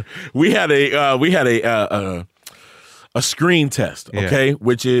 hold on. We had a screen test, okay?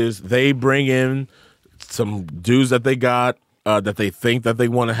 Which is they bring in some dudes that they got, that they think that they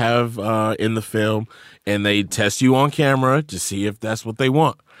want to have in the film, and they test you on camera to see if that's what they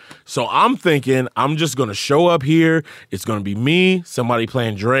want. So I'm thinking I'm just going to show up here. It's going to be me, somebody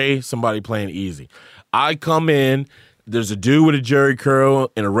playing Dre, somebody playing Easy. I come in, there's a dude with a jerry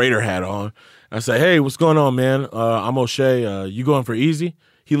curl and a Raider hat on. I say, hey, what's going on, man? I'm O'Shea. You going for Easy?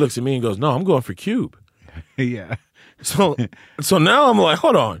 He looks at me and goes, no, I'm going for Cube. Yeah. So now I'm like,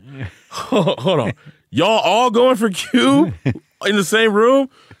 hold on. Hold on. Y'all all going for Cube in the same room?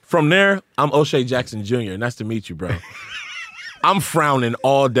 From there, I'm O'Shea Jackson Jr. Nice to meet you, bro. I'm frowning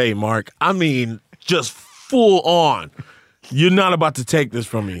all day, Mark. I mean, just full on. You're not about to take this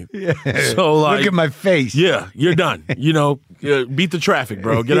from me. Yeah. So look at my face. Yeah, you're done. Beat the traffic,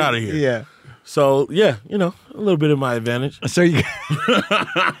 bro. Get out of here. Yeah. So, yeah, a little bit of my advantage. So you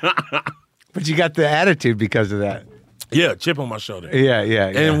But you got the attitude because of that. Yeah, chip on my shoulder. Yeah.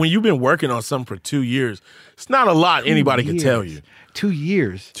 And when you've been working on something for 2 years, it's not a lot anybody can tell you. 2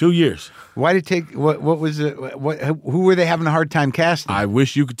 years. 2 years. Why did it take? What was it? Who were they having a hard time casting? I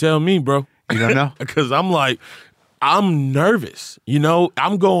wish you could tell me, bro. You don't know? Because I'm nervous.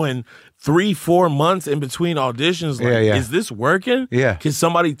 I'm going 3-4 months in between auditions. Is this working? Yeah. Can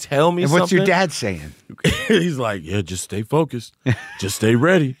somebody tell me and something? What's your dad saying? He's like, yeah, just stay focused. Just stay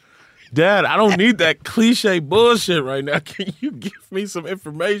ready. Dad, I don't need that cliche bullshit right now. Can you give me some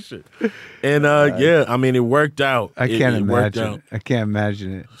information? And it worked out. I can't imagine. I can't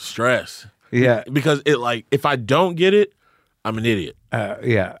imagine it. Stress. Yeah. Because if I don't get it, I'm an idiot.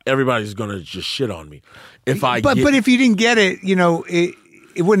 Yeah. Everybody's gonna just shit on me. But if you didn't get it,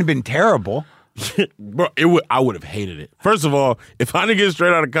 it wouldn't have been terrible. Bro, I would have hated it. First of all, if I didn't get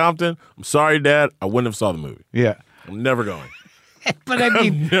Straight Outta Compton, I'm sorry, Dad, I wouldn't have saw the movie. Yeah. I'm never going. But I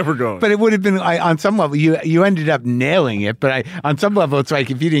mean, I'm never going. But it would have been on some level. You ended up nailing it. But on some level, it's like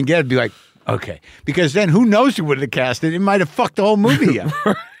if you didn't get it, it'd be like, okay, because then who knows who would have cast it? It might have fucked the whole movie up.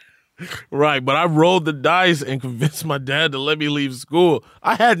 Right, but I rolled the dice and convinced my dad to let me leave school.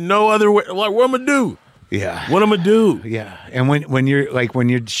 I had no other way. Like, what am I gonna do? Yeah, what am I do? Yeah, and when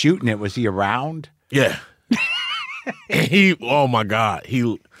you're shooting it, was he around? Yeah. Oh my God,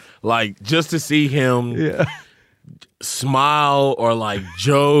 he just to see him. Smile or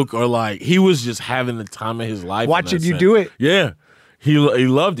joke or he was just having the time of his life. Watching you do it. Yeah. He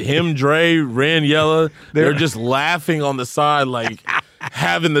loved him, Dre, Ren, Yella. They're just laughing on the side,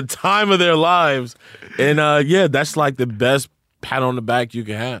 having the time of their lives. And that's the best pat on the back you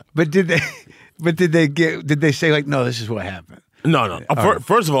can have. But did they say no, this is what happened? No.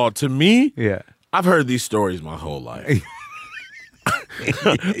 First of all, to me, yeah, I've heard these stories my whole life.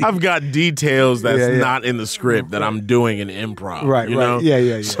 I've got details that's Yeah. not in the script that I'm doing in improv. Right, you right. know?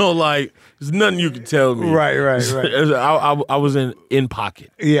 Yeah. So like, there's nothing you can tell me. Right. I was in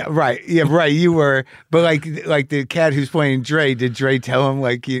pocket. Yeah, right. You were, but like the cat who's playing Dre. Did Dre tell him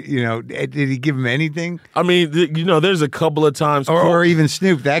did he give him anything, I mean, there's a couple of times, or even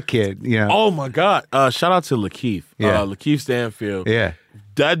Snoop, that kid? Oh my God! Shout out to Lakeith. Yeah. Lakeith Stanfield. Yeah,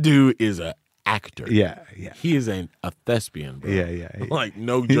 That dude is an actor. yeah. He is a thespian, bro. Yeah. Like,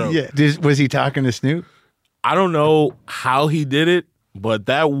 no joke. Yeah. Was he talking to Snoop? I don't know how he did it, but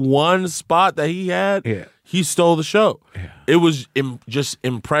that one spot that he had, Yeah. he stole the show. Yeah. It was just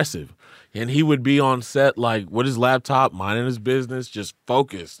impressive. And he would be on set, like, with his laptop, minding his business, just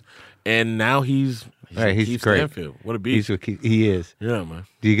focused. And now he's Right, he's Keith great. Stanfield. What a beast. He is. Yeah, man.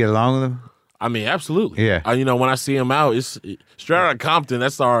 Do you get along with him? I mean, absolutely. Yeah. When I see him out, it's straight out of Compton.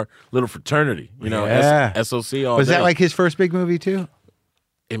 That's our little fraternity. Yeah. SOC all Was day. that like his first big movie too?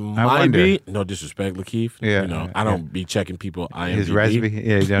 It might wonder. be. No disrespect, Lakeith. Yeah, I don't be checking people IMDb. His resume?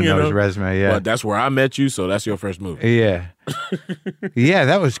 Yeah, you don't know his resume. Yeah. But that's where I met you, so that's your first movie. Yeah. Yeah,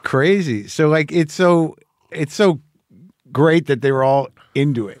 that was crazy. So like it's so great that they were all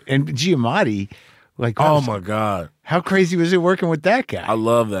into it. And Giamatti, like Oh my God. how crazy was it working with that guy? I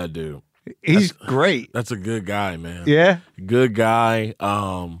love that dude. He's great. That's a good guy, man. Yeah. Good guy.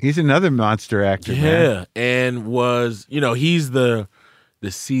 He's another monster actor. Man. Yeah. And was, he's the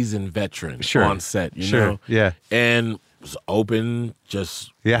seasoned veteran Sure. on set, you Sure. know? Yeah. And was open,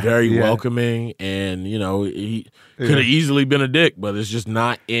 just Yeah, very yeah. welcoming, and he could have easily been a dick, but it's just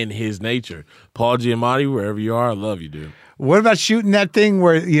not in his nature. Paul Giamatti, wherever you are, I love you, dude. What about shooting that thing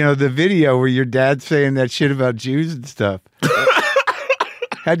where the video where your dad's saying that shit about Jews and stuff?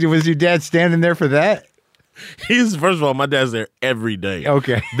 Was your dad standing there for that? First of all, my dad's there every day.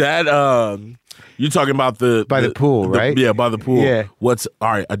 Okay. That you're talking about By the pool, right? Yeah, by the pool. Yeah. What's all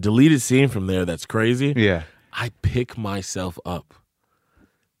right? A deleted scene from there that's crazy. Yeah. I pick myself up.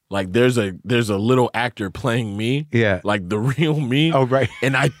 Like there's a little actor playing me. Yeah. Like the real me. Oh, right.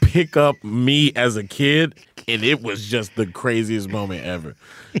 And I pick up me as a kid, and it was just the craziest moment ever.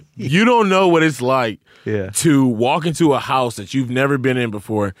 You don't know what it's like Yeah. to walk into a house that you've never been in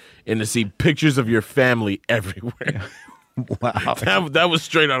before and to see pictures of your family everywhere. Wow. That was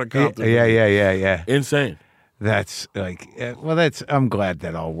straight out of Compton. Yeah. Insane. That's like, I'm glad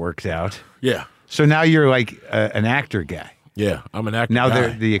that all works out. Yeah. So now you're like an actor guy. Yeah. I'm an actor. Now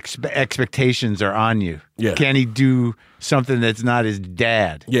guy. the expectations are on you. Yeah. Can he do something that's not his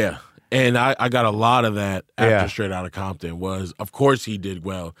dad? Yeah. And I got a lot of that after Yeah. Straight Outta Compton was, of course he did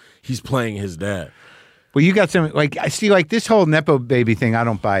well. He's playing his dad. Well, you got some, like, I see, like, this whole Nepo baby thing, I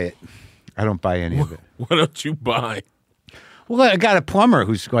don't buy it. I don't buy any of it. What don't you buy? Well, I got a plumber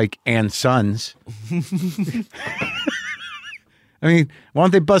who's like Ann Sons. I mean, why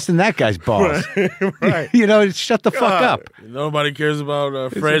aren't they busting that guy's balls? Right. Shut the fuck up. Nobody cares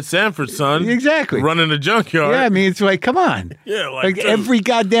about Fred Sanford's son. Exactly. Running a junkyard. Yeah, I mean, it's like, come on. Yeah, like dude. every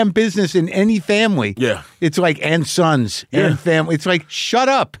goddamn business in any family. Yeah. It's like Ann Sons, Ann family. It's like, shut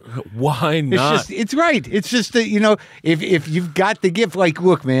up. Why not? It's right. It's just that, if you've got the gift, like,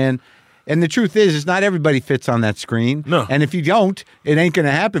 look, man, and the truth is not everybody fits on that screen. No. And if you don't, it ain't going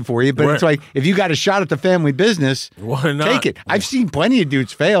to happen for you. But Right. it's like, if you got a shot at the family business, Why not? take it. I've seen plenty of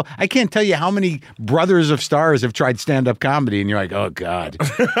dudes fail. I can't tell you how many brothers of stars have tried stand-up comedy, and you're like, oh, God.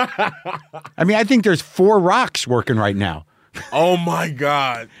 I mean, I think there's 4 Rocks working right now. Oh my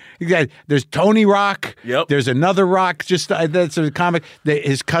God. There's Tony Rock. Yep. There's another Rock. That's a comic.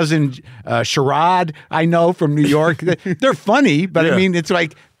 His cousin Sherrod, I know from New York. They're funny, but Yeah. I mean, it's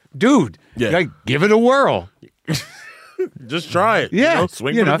like, dude, Yeah. like, give it a whirl. Just try it. Yeah,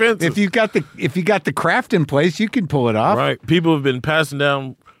 Swing for the fences. if you got the craft in place, you can pull it off. Right. People have been passing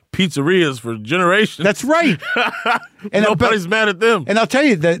down pizzerias for generations. That's right. And nobody's mad at them. And I'll tell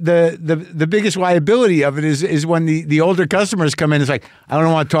you, the biggest liability of it is when the older customers come in. It's like, I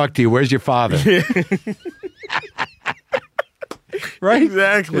don't want to talk to you. Where's your father? Right?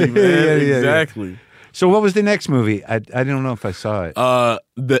 Exactly, man. Yeah. Exactly. So what was the next movie? I don't know if I saw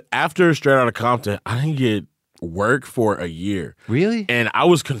it. After Straight Outta Compton, I didn't get work for a year. Really? And I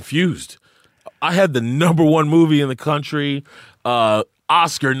was confused. I had the #1 movie in the country,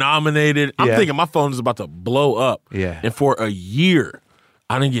 Oscar nominated. I'm Yeah. thinking my phone is about to blow up. Yeah. And for a year,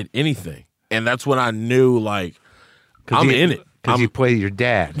 I didn't get anything. And that's when I knew, like, I'm in it. Because you play your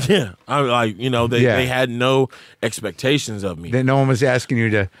dad. Yeah. I'm like, they had no expectations of me. Then no one was asking you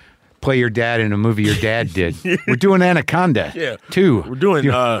to play your dad in a movie your dad did. We're doing Anaconda. Yeah. 2. We're doing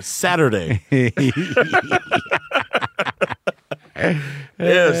Saturday.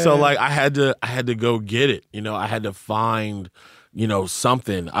 Yeah, so like I had to go get it. I had to find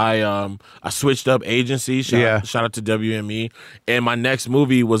something. I switched up agencies. Shout out to WME. And my next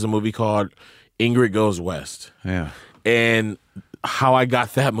movie was a movie called Ingrid Goes West. Yeah. And how I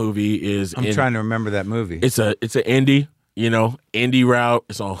got that movie is I'm trying to remember that movie. It's an indie, indie route.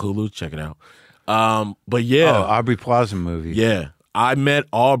 It's on Hulu. Check it out. But yeah. Oh, Aubrey Plaza movie. Yeah. I met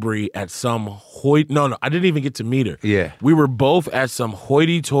Aubrey at some no, I didn't even get to meet her. Yeah. We were both at some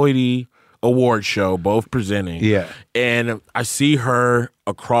hoity-toity award show, both presenting. Yeah. And I see her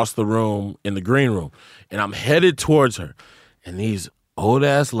across the room in the green room, and I'm headed towards her. And these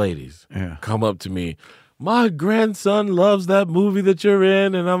old-ass ladies come up to me. My grandson loves that movie that you're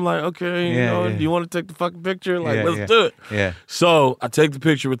in. And I'm like, okay, do you want to take the fucking picture? Like, let's do it. Yeah. So I take the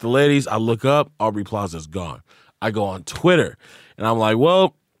picture with the ladies. I look up. Aubrey Plaza's gone. I go on Twitter, and I'm like,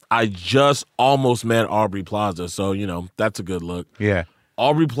 well, I just almost met Aubrey Plaza. So, that's a good look. Yeah.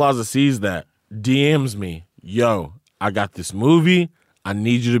 Aubrey Plaza sees that, DMs me, yo, I got this movie. I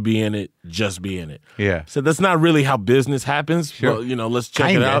need you to be in it. Just be in it. Yeah. So that's not really how business happens. Sure. Well, let's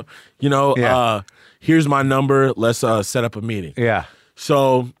check it out. Here's my number. Let's set up a meeting. Yeah.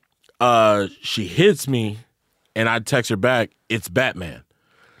 So she hits me, and I text her back, it's Batman.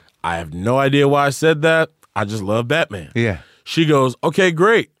 I have no idea why I said that. I just love Batman. Yeah. She goes, okay,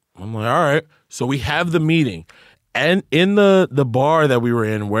 great. I'm like, all right. So we have the meeting. And in the bar that we were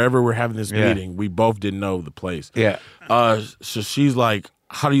in, wherever we're having this meeting, we both didn't know the place. Yeah. So she's like,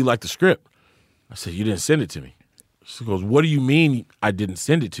 how do you like the script? I said, you didn't send it to me. She goes, what do you mean I didn't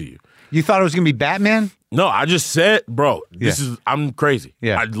send it to you? You thought it was going to be Batman? No, I just said, bro, I'm crazy.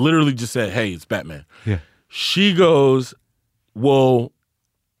 Yeah. I literally just said, hey, it's Batman. Yeah. She goes, well,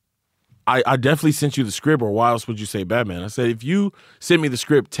 I definitely sent you the script, or why else would you say Batman? I said, if you send me the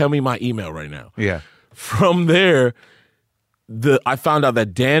script, tell me my email right now. Yeah. From there, I found out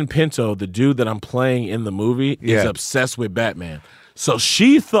that Dan Pinto, the dude that I'm playing in the movie, is obsessed with Batman. So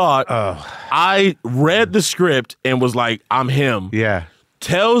she thought I read the script and was like, I'm him. Yeah.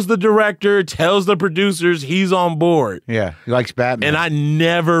 Tells the director, tells the producers he's on board. Yeah. He likes Batman. And I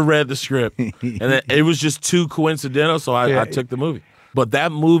never read the script. And it was just too coincidental, so I took the movie. But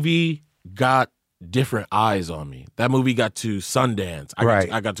that movie got different eyes on me. That movie got to Sundance.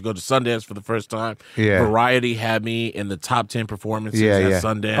 I got to go to Sundance for the first time. Yeah. Variety had me in the top 10 performances at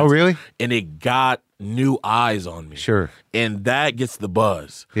Sundance. Oh, really? And it got new eyes on me. Sure. And that gets the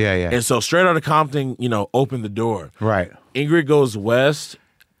buzz. Yeah, yeah. And so Straight Outta Compton, opened the door. Right. Ingrid Goes West,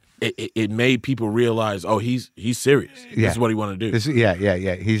 it made people realize, oh, he's serious. Yeah. This is what he want to do. Yeah.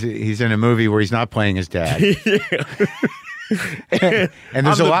 He's in a movie where he's not playing his dad. and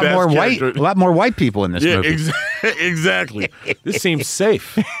there's a lot more white people in this movie. Exactly. This seems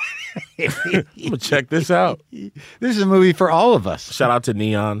safe. I'm gonna check this out. This is a movie for all of us. Shout out to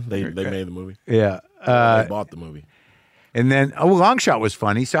Neon. They made the movie. Yeah. They bought the movie. And then Long Shot was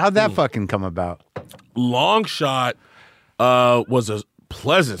funny. So how'd that fucking come about? Long Shot was a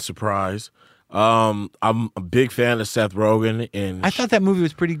pleasant surprise. I'm a big fan of Seth Rogen, and I thought that movie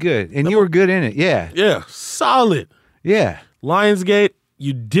was pretty good, and you were good in it. Yeah. Yeah, solid. Yeah. Lionsgate,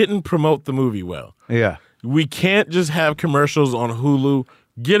 you didn't promote the movie well. Yeah. We can't just have commercials on Hulu.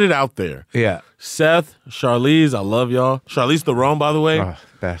 Get it out there. Yeah. Seth, Charlize, I love y'all. Charlize Theron, by the way. Oh,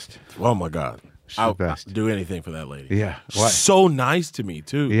 best. Oh, my God. I'll do anything for that lady. Yeah. Why? So nice to me,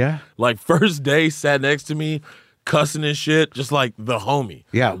 too. Yeah. Like, first day, sat next to me, cussing and shit, just like the homie.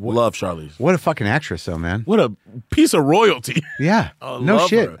 Yeah. Love Charlize. What a fucking actress, though, man. What a piece of royalty. Yeah. No love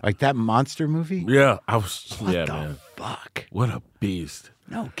shit. her. Like that monster movie? Yeah. I was, What the man. fuck? What a beast.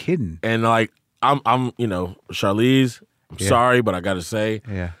 No kidding. And like, I'm Charlize, I'm sorry, but I got to say,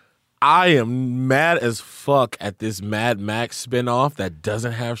 Yeah. I am mad as fuck at this Mad Max spinoff that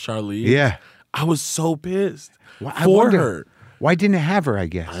doesn't have Charlize. Yeah. I was so pissed I for wonder, her. Why didn't it have her, I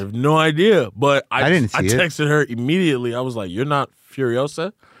guess? I have no idea, but I didn't see it. texted her immediately. I was like, "You're not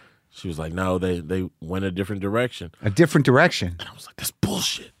Furiosa?" She was like, "No, they went a different direction." A different direction. And I was like, "That's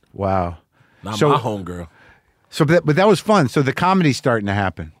bullshit." Wow. Not So- my homegirl. So, but that was fun. So the comedy's starting to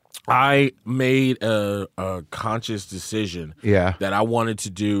happen. I made a conscious decision Yeah. that I wanted to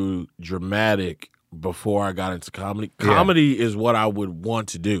do dramatic before I got into comedy. Yeah. Comedy is what I would want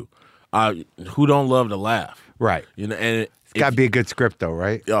to do. Who don't love to laugh? Right. And It's got to be a good script, though,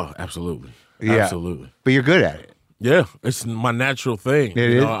 right? Oh, absolutely. Yeah. Absolutely. But you're good at it. Yeah, it's my natural thing.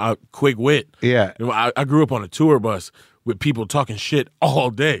 It is? Quick wit. Yeah. I grew up on a tour bus with people talking shit all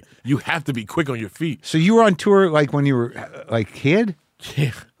day. You have to be quick on your feet. So you were on tour like when you were like kid?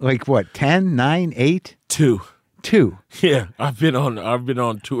 Yeah. Like what, 10, 9, 8? 2. 2. Yeah, I've been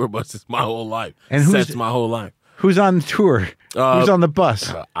on tour buses my whole life. And Sets my whole life. Who's on the tour? Who's on the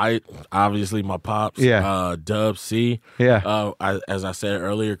bus? I obviously my pops. Yeah. Dub C. Yeah. As I said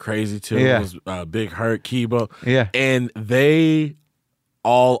earlier, Crazy too. Yeah. Was Big Hurt, Kibo. Yeah. And they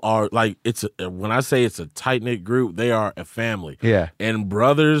all are like when I say it's a tight knit group, they are a family. Yeah. And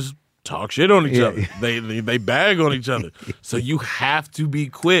brothers talk shit on each Yeah. other. They bag on each other. So you have to be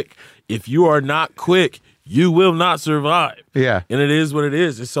quick. If you are not quick, you will not survive. Yeah. And it is what it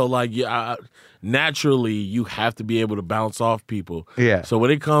is. And so like naturally you have to be able to bounce off people. Yeah. So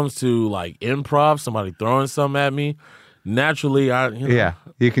when it comes to like improv, somebody throwing something at me, naturally Yeah,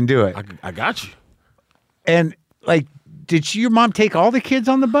 you can do it. I got you. And like, did your mom take all the kids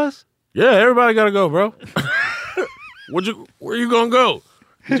on the bus? Yeah, everybody gotta go, bro. Where you gonna go?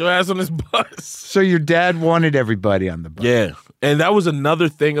 Get your ass on this bus. So your dad wanted everybody on the bus. Yeah. And that was another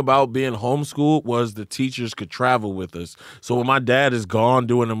thing about being homeschooled was the teachers could travel with us. So when my dad is gone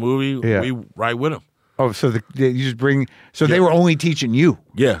doing a movie, we ride with him. Oh, so you just bring. So they were only teaching you.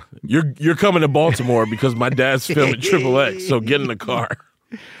 Yeah. You're coming to Baltimore because my dad's filming Triple X. So get in the car.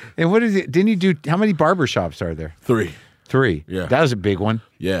 And what is it? Didn't you do? How many barbershops are there? 3. 3. Yeah. That was a big one.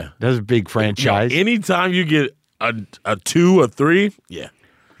 Yeah. That was a big franchise. Anytime you get a 2 or 3, yeah.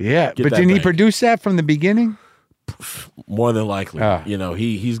 Yeah. Get But that didn't he back. produce that from the beginning? More than likely. Ah.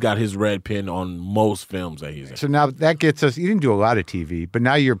 He's got his red pen on most films that he's in. So now that gets us. You didn't do a lot of TV, but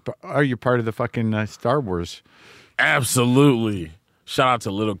now you're part of the fucking Star Wars. Absolutely. Shout out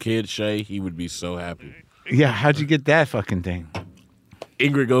to little kid Shay. He would be so happy. Yeah. How'd you get that fucking thing?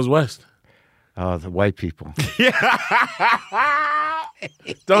 Ingrid Goes West. Oh, the white people.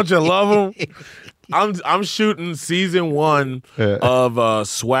 Don't you love them? I'm shooting season 1 of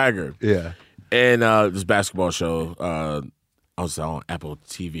Swagger. Yeah. And this basketball show, I was on Apple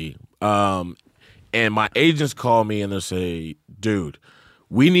TV. And my agents call me and they'll say, dude,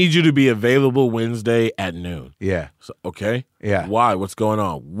 we need you to be available Wednesday at noon. Yeah. So, okay. Yeah. Why? What's going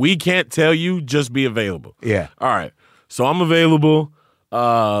on? We can't tell you, just be available. Yeah. All right. So I'm available.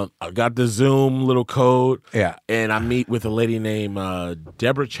 I got the Zoom little code. Yeah. And I meet with a lady named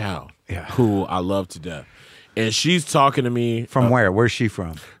Deborah Chow, who I love to death. And she's talking to me. From where? Where's she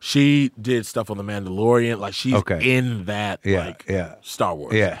from? She did stuff on The Mandalorian. Like, she's in that, Star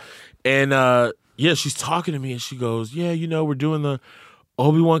Wars. Yeah. And, she's talking to me, and she goes, we're doing the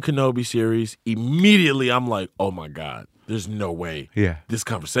Obi-Wan Kenobi series. Immediately, I'm like, oh, my God. There's no way this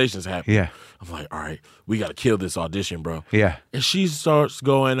conversation's happening. Yeah. I'm like, all right, we got to kill this audition, bro. Yeah. And she starts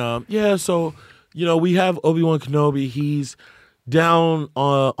going, so, we have Obi-Wan Kenobi. He's down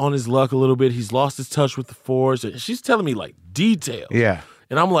on his luck a little bit. He's lost his touch with the Force. And she's telling me, like, details. Yeah.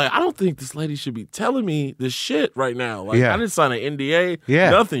 And I'm like, I don't think this lady should be telling me this shit right now. Like, I didn't sign an NDA.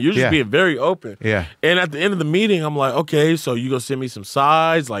 Yeah. Nothing. You're just being very open. Yeah. And at the end of the meeting, I'm like, okay, so you gonna send me some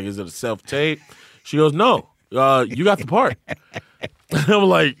sides? Like, is it a self-tape? She goes, no. You got the part. I'm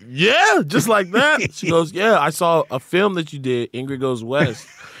like, yeah, just like that. She goes, yeah, I saw a film that you did, Ingrid Goes West,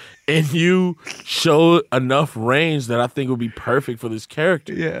 and you showed enough range that I think would be perfect for this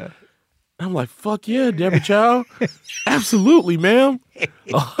character. Yeah. I'm like, fuck yeah, Deborah Chow. Absolutely, ma'am.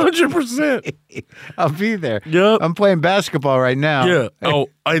 100%. I'll be there. Yep. I'm playing basketball right now. Yeah. Oh,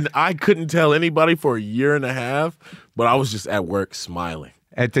 and I couldn't tell anybody for a year and a half, but I was just at work smiling.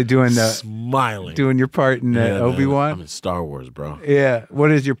 Smiling. Doing your part in Obi-Wan? I'm in Star Wars, bro. Yeah. What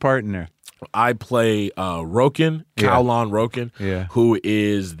is your part in there? I play Roken, Kowlon Roken, who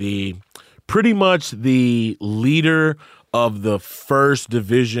is pretty much the leader of the first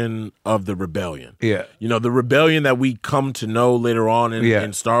division of the rebellion. Yeah. The rebellion that we come to know later on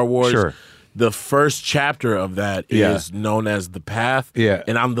in Star Wars. Sure. The first chapter of that is known as The Path. Yeah.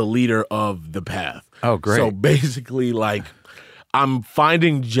 And I'm the leader of The Path. Oh, great. So basically, like, I'm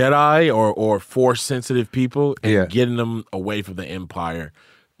finding Jedi or Force-sensitive people and getting them away from the Empire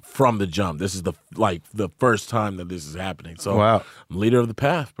from the jump. This is the first time that this is happening. So I'm leader of the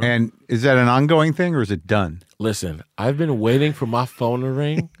path, bro. And is that an ongoing thing or is it done? Listen, I've been waiting for my phone to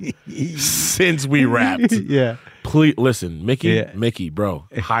ring since we wrapped. Yeah. Please listen, Mickey, bro,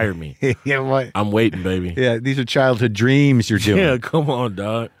 hire me. Yeah, what? I'm waiting, baby. Yeah, these are childhood dreams you're doing. Yeah, come on,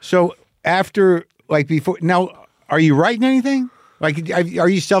 dog. So after, before, now, are you writing anything? Like, are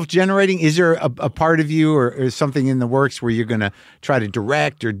you self-generating? Is there a part of you or something in the works where you're going to try to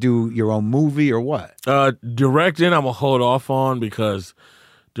direct or do your own movie or what? Directing, I'm going to hold off on because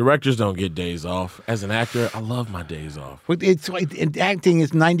directors don't get days off. As an actor, I love my days off. It's like acting is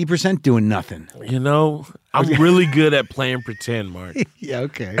 90% doing nothing. I'm really good at playing pretend, Mark. Yeah,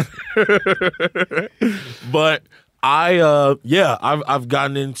 okay. But I've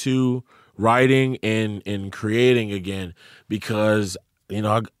gotten into writing and creating again because you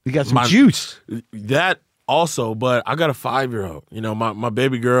got some juice. That also, but I got a 5-year-old. You know, my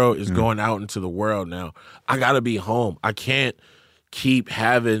baby girl is going out into the world now. I got to be home. I can't keep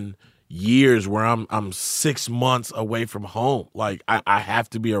having years where I'm 6 months away from home. Like I have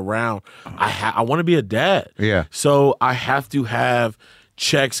to be around. I want to be a dad. Yeah. So I have to have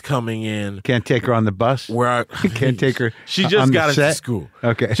checks coming in. Can't take her on the bus. Where I can't take her. She just got into school.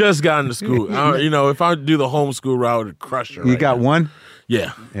 Okay. Just got into school. You know, if I do the homeschool route, it'd crush her. You got one?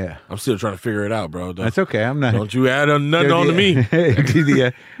 Yeah. Yeah. I'm still trying to figure it out, bro. That's okay. I'm not. Don't you add nothing on to me.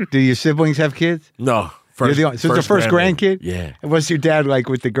 Do your siblings have kids? No. So it's the first grandkid? Yeah. And what's your dad like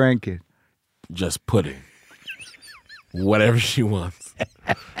with the grandkid? Just pudding. Whatever she wants.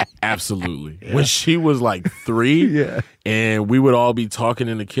 Absolutely. Yeah. When she was like 3, and we would all be talking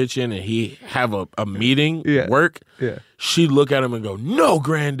in the kitchen and he have a meeting, work, she'd look at him and go, "No,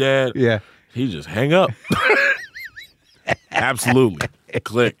 granddad." Yeah. He'd just hang up. Absolutely.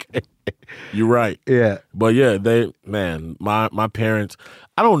 Click. You're right. Yeah. But yeah, my parents,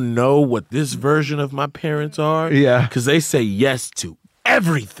 I don't know what this version of my parents are. Yeah. Because they say yes to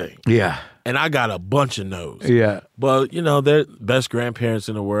everything. Yeah. And I got a bunch of no's. Yeah. But, you know, they're best grandparents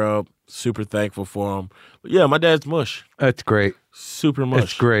in the world. Super thankful for them. But yeah, my dad's mush. That's great. Super mush.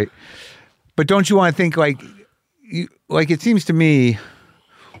 That's great. But don't you want to think like it seems to me,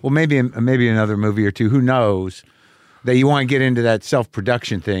 well, maybe another movie or two, who knows, that you want to get into that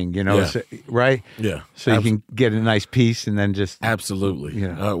self-production thing, you know, right? Yeah. So you can get a nice piece and then just... Absolutely.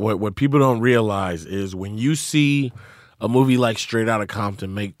 Yeah. What people don't realize is when you see a movie like Straight Outta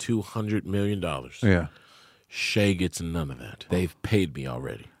Compton make $200 million, Shay gets none of that. They've paid me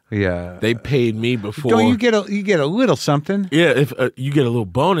already. Yeah. They paid me before. Don't you get a little something? Yeah, if you get a little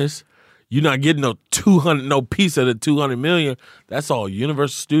bonus. You're not getting no piece of the $200 million. That's all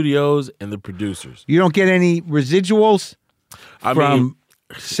Universal Studios and the producers. You don't get any residuals from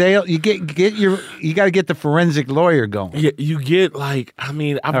sale. You you got to get the forensic lawyer going. Yeah, you get I've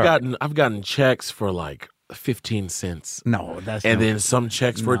gotten checks for like 15 cents. No, that's and then some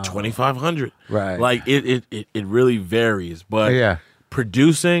checks for 2,500. Right. Like it really varies, but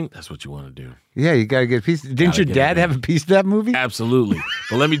producing, that's what you want to do. Yeah, you got to get a piece. Didn't your dad have a piece of that movie? Absolutely.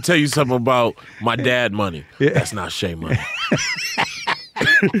 But let me tell you something about my dad money. Yeah. That's not Shay money.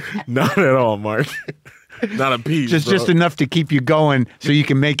 Not at all, Mark. Not a piece. Just enough to keep you going so you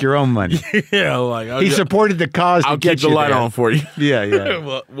can make your own money. Yeah, like he supported the cause. I'll keep the light on for you. Yeah,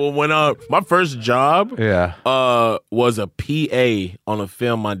 yeah. Well, when my first job, was a PA on a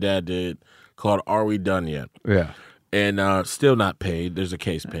film my dad did called "Are We Done Yet?" Yeah. And still not paid. There's a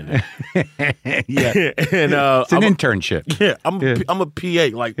case pending. Yeah, and it's an internship. Yeah, I'm a PA.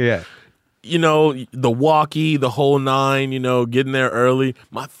 Like, you know, the walkie, the whole nine. You know, getting there early.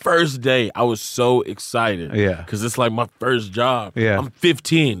 My first day, I was so excited. Yeah, because it's like my first job. Yeah, I'm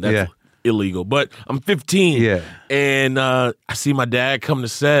 15. That's illegal, but I'm 15. Yeah, and I see my dad come to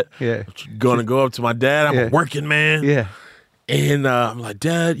set. Yeah, gonna go up to my dad. I'm a working man. Yeah. And I'm like,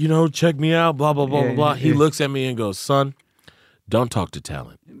 "Dad, you know, check me out, blah, blah, blah, blah, blah." He looks at me and goes, "Son, don't talk to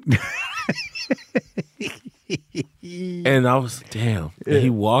talent." And I was, damn. And he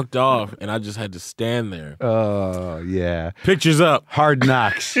walked off, and I just had to stand there. Oh, yeah. Pictures up. Hard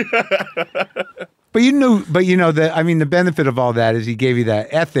knocks. But you know, the benefit of all that is he gave you that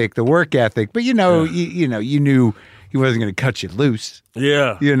ethic, the work ethic. But you knew he wasn't going to cut you loose.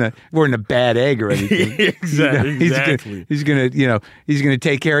 Yeah. You know, weren't a bad egg or anything. Exactly. You know, he's going to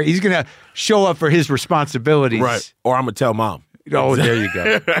take care of, he's going to show up for his responsibilities. Right. Or I'm going to tell Mom. Oh, there you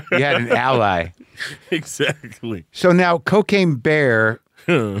go. You had an ally. Exactly. So now Cocaine Bear.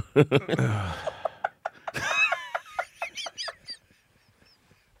 Wait,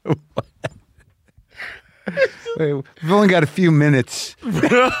 we've only got a few minutes.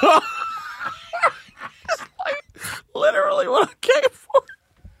 Literally what I came for.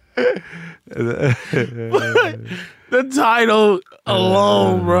 The title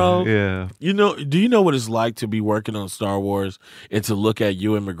alone, bro. Yeah. You know, do you know what it's like to be working on Star Wars and to look at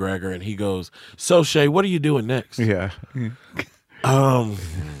Ewan McGregor and he goes, "So Shay, what are you doing next?" Yeah.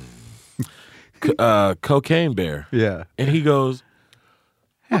 Cocaine Bear. Yeah. And he goes,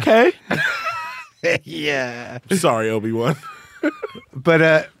 "Okay." Yeah. Sorry, Obi-Wan.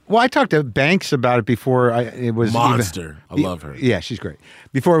 But I talked to Banks about it before it was Monster. I love her. Yeah, she's great.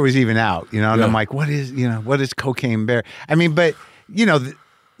 Before it was even out, and I'm like, what is Cocaine Bear? I mean, but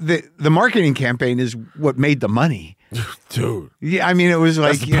the marketing campaign is what made the money. Dude. Yeah, I mean, it was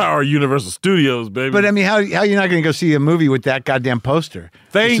like that's the power of Universal Studios, baby. But I mean, how you not going to go see a movie with that goddamn poster?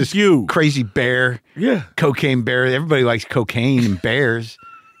 Thank you. Crazy bear. Yeah. Cocaine Bear. Everybody likes cocaine and bears.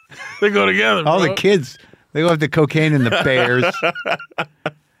 They go together. All the kids, they love the cocaine and the bears.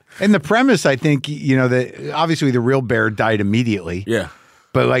 And the premise, I think, that obviously the real bear died immediately. Yeah.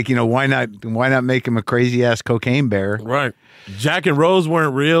 But why not make him a crazy ass cocaine bear? Right. Jack and Rose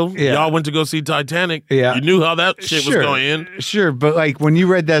weren't real. Yeah. Y'all went to go see Titanic. Yeah. You knew how that shit was going in. Sure, but when you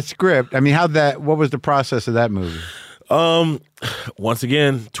read that script, I mean, what was the process of that movie? Once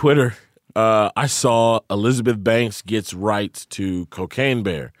again, Twitter. I saw Elizabeth Banks gets rights to Cocaine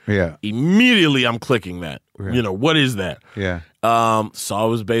Bear. Yeah. Immediately, I'm clicking that. Yeah. What is that? Yeah. Saw it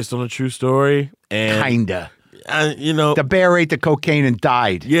was based on a true story, and Kinda. the bear ate the cocaine and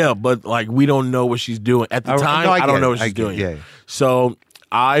died. Yeah, but we don't know what she's doing at the time. I don't know what she's doing. Yeah. So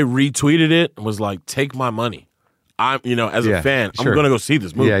I retweeted it and was like, "Take my money." I'm, as a fan, sure. I'm gonna go see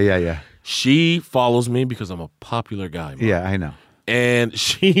this movie. Yeah. She follows me because I'm a popular guy. Mark. Yeah, I know. And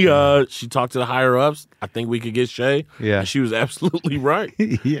she talked to the higher ups. I think we could get Shay. Yeah. And she was absolutely right.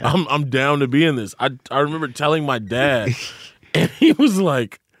 Yeah. I'm down to be in this. I remember telling my dad, and he was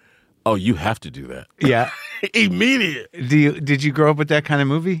like, "Oh, you have to do that." Yeah. Immediate. Did you grow up with that kind of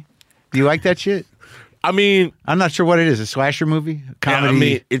movie? Do you like that shit? I mean, I'm not sure what it is. A slasher movie? Comedy? Yeah, I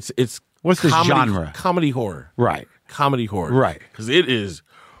mean, it's what's the genre? Comedy horror. Right. Comedy horror. Right. Because it is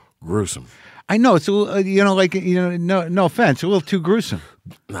gruesome. I know it's a little, no offense, a little too gruesome.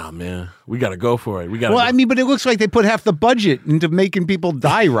 Nah, man, we got to go for it. Well, I mean, but it looks like they put half the budget into making people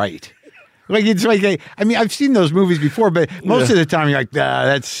die right. I've seen those movies before, but most of the time you're like,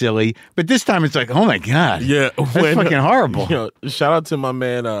 that's silly. But this time it's like, oh my God. Yeah. That's fucking horrible. Shout out to my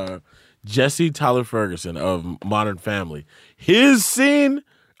man, Jesse Tyler Ferguson of Modern Family. His scene,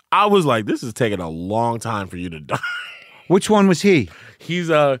 I was like, this is taking a long time for you to die. Which one was he? He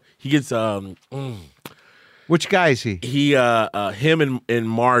gets Which guy is he? Him and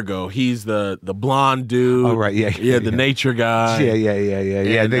Margot. He's the blonde dude. Oh right, yeah, the nature guy.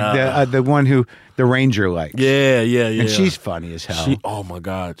 Yeah. And, the one who the ranger likes. Yeah. And she's funny as hell. Oh my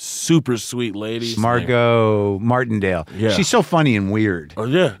God, super sweet lady. Margot Martindale. Yeah. She's so funny and weird. Oh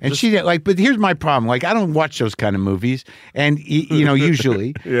yeah. And she but here's my problem. I don't watch those kind of movies, and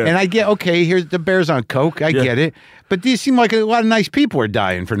usually, Yeah. and I get here's the bear's on coke. I get it, but these seem like a lot of nice people are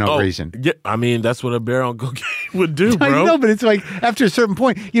dying for no reason. Yeah, I mean that's what a bear on cocaine would do, bro. I know, but it's like after a certain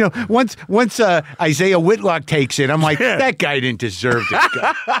point, once Isaiah Whitlock takes it, I'm like, that guy didn't deserve this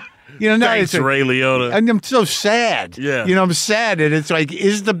guy. Thanks, Ray Liotta. And I'm so sad. Yeah. I'm sad. And it's like,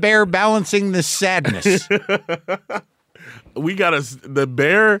 is the bear balancing the sadness? The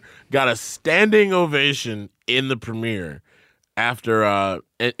bear got a standing ovation in the premiere after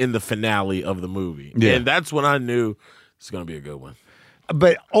in the finale of the movie. Yeah. And that's when I knew it's going to be a good one.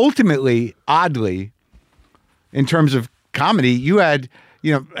 But ultimately, oddly, in terms of comedy, you had,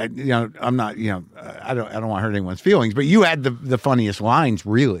 I'm not, I don't want to hurt anyone's feelings, but you had the funniest lines,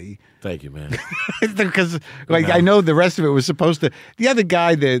 really. Thank you, man. Because, I know the rest of it was supposed to. The other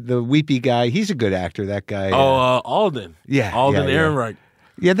guy, the weepy guy, he's a good actor. That guy. Alden. Yeah, Alden yeah. Ehrenreich.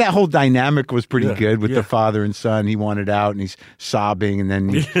 Yeah, that whole dynamic was pretty good with yeah. the father and son. He wanted out, and he's sobbing, and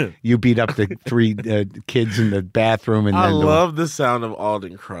then you beat up the three kids in the bathroom. And I then love the sound of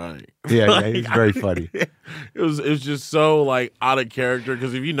Alden crying. Yeah, it's very funny. It was just so out of character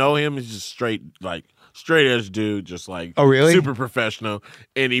because if you know him, he's just straight edge dude, just oh really super professional,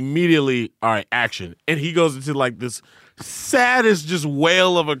 and immediately all right action, and he goes into this saddest just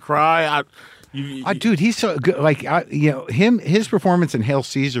wail of a cry. Dude, he's so good. His performance in Hail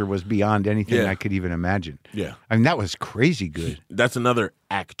Caesar was beyond anything I could even imagine. Yeah, I mean that was crazy good. That's another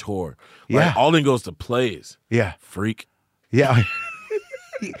actor. Yeah, Alden goes to plays. Yeah, freak. Yeah.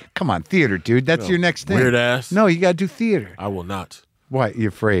 Come on, theater, dude. That's your next thing. Weird ass. No, you got to do theater. I will not. Why? You're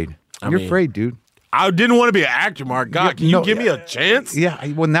afraid. You're afraid, dude. I didn't want to be an actor, Mark. God, can you give me a chance? Yeah.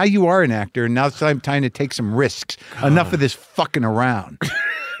 Well, now you are an actor, and now it's time to take some risks. Enough of this fucking around.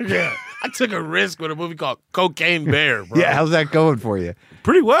 Yeah. I took a risk with a movie called Cocaine Bear, bro. Yeah, how's that going for you?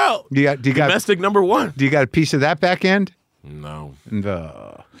 Pretty well. Do you got domestic #1. Do you got a piece of that back end? No.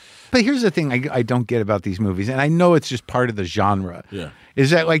 But here's the thing I don't get about these movies, and I know it's just part of the genre. Yeah. Is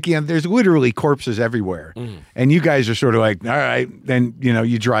that there's literally corpses everywhere, and you guys are sort of like, all right, then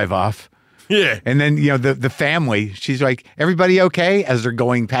you drive off. Yeah. And then the family, she's like, everybody okay? As they're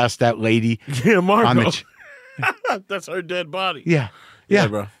going past that lady. Yeah, Margo. That's her dead body. Yeah. Yeah,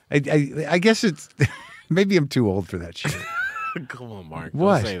 bro. I guess it's maybe I'm too old for that shit. Come on, Mark.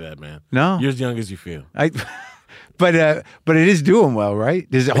 What? Don't say that, man. No, you're as young as you feel. But it is doing well, right?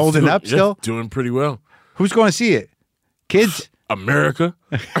 Is it holding up still? It's doing pretty well. Who's going to see it? Kids? America.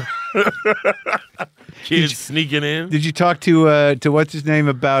 Kids sneaking in. Did you talk to what's his name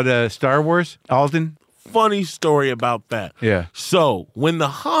about Star Wars? Alden? funny story about that. Yeah. So when the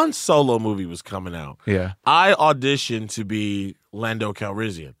Han Solo movie was coming out, Yeah. I auditioned to be Lando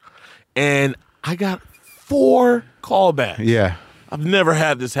Calrissian, and I got 4 callbacks. Yeah. I've never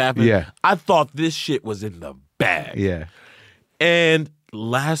had this happen. Yeah. I thought this shit was in the bag. Yeah. And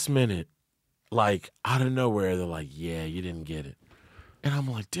last minute, like out of nowhere, they're like, "Yeah, you didn't get it." And I'm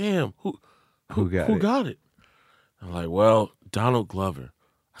like, "Damn, who got it?" I'm like, "Well, Donald Glover."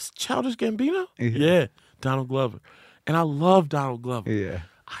 I said, "Childish Gambino?" Yeah, Donald Glover. And I love Donald Glover. Yeah.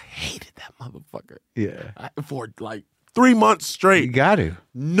 I hated that motherfucker. Yeah. For like 3 months straight. You got to.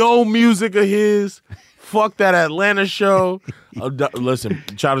 No music of his. Fuck that Atlanta show. Listen,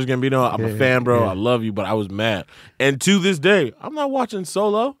 Childish Gambino, I'm a fan, bro. I love you, but I was mad. And to this day, I'm not watching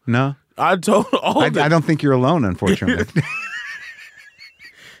Solo. No. I told all I don't think you're alone, unfortunately.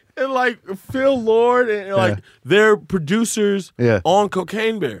 And like Phil Lord and like they're producers on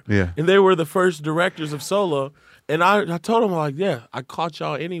Cocaine Bear. Yeah. And they were the first directors of Solo. And I told them, like, yeah, I caught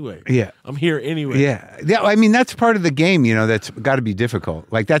y'all anyway. Yeah. I'm here anyway. Yeah. Yeah. I mean, that's part of the game, that's got to be difficult.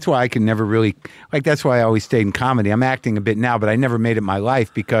 Like, that's why I can never really, like, that's why I always stayed in comedy. I'm acting a bit now, but I never made it my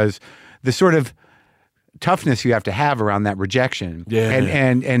life because the sort of toughness you have to have around that rejection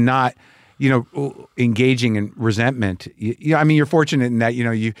and not, engaging in resentment. I mean, you're fortunate in that,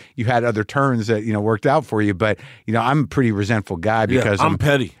 you had other turns that, worked out for you, but, I'm a pretty resentful guy because I'm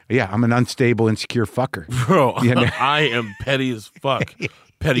petty. Yeah. I'm an unstable, insecure fucker. Bro, I am petty as fuck.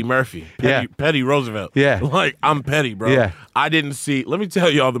 Petty Murphy. Petty Roosevelt. Yeah. Like, I'm petty, bro. Yeah. I didn't see, let me tell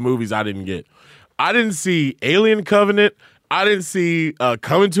you all the movies I didn't get. I didn't see Alien Covenant. I didn't see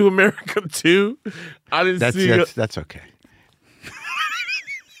Coming to America 2. I didn't see... That's okay.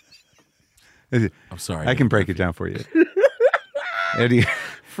 I'm sorry. I can break it down for you. Eddie.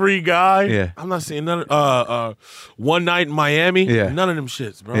 Free Guy. Yeah. I'm not seeing none of One Night in Miami. Yeah. None of them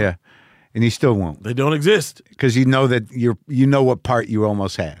shits, bro. Yeah. And you still won't. They don't exist. Because you know that you know what part you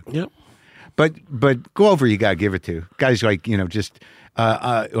almost have. Yep. But Glover, you gotta give it to. Guys like, just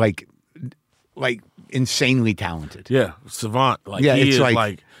like insanely talented. Yeah. Savant. Like yeah, he it's is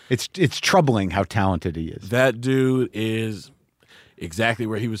like it's troubling how talented he is. That dude is exactly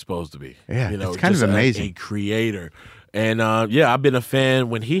where he was supposed to be. Yeah. It's kind of amazing. A creator. And I've been a fan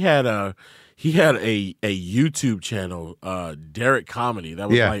when he had a YouTube channel, Derek Comedy. That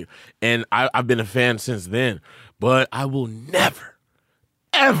was like, and I've been a fan since then. But I will never,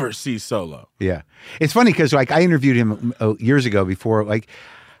 ever see Solo. Yeah, it's funny because like I interviewed him years ago before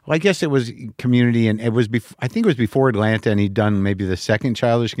I guess it was Community, and it was I think it was before Atlanta, and he'd done maybe the second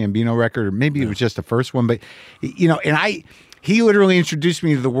Childish Gambino record, or maybe it was just the first one. But and he literally introduced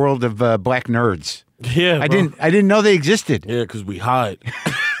me to the world of black nerds. Yeah, I didn't know they existed. Yeah, because we hide.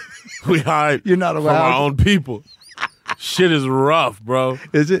 We hide. You're not allowed from our own people. Shit is rough, bro.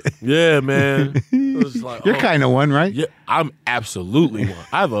 Is it? Yeah, man. Like, you're kind of one, right? Yeah, I'm absolutely one.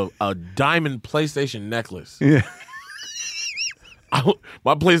 I have a diamond PlayStation necklace. Yeah.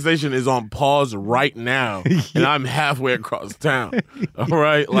 My PlayStation is on pause right now, and I'm halfway across town. All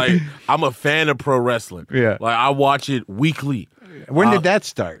right? Like, I'm a fan of pro wrestling. Yeah. Like, I watch it weekly. When did that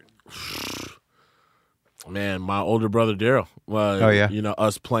start? Man, my older brother Daryl.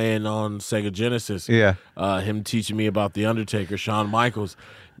 Us playing on Sega Genesis. Yeah. Him teaching me about The Undertaker, Shawn Michaels.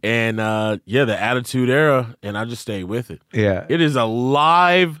 And, the Attitude Era, and I just stayed with it. Yeah. It is a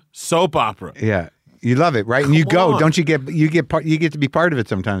live soap opera. Yeah. You love it, right? And you go. Don't you get to be part of it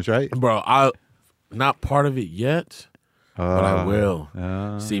sometimes, right? Bro, I'm not part of it yet, but I will.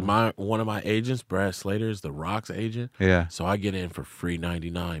 See, one of my agents, Brad Slater, is The Rock's agent. Yeah. So I get in for free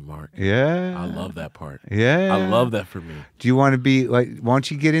 99, Mark. Yeah. I love that part. Yeah. I love that for me. Do you want to be like, why don't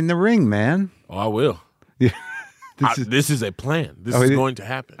you get in the ring, man? Oh, I will. Yeah. This is a plan. This is going to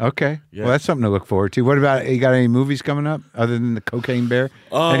happen. Okay. Yeah. Well, that's something to look forward to. What about, you got any movies coming up other than the Cocaine Bear?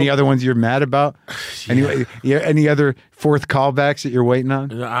 Any other ones you're mad about? Yeah. Any other fourth callbacks that you're waiting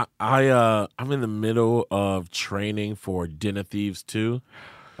on? I'm in the middle of training for Den of Thieves 2.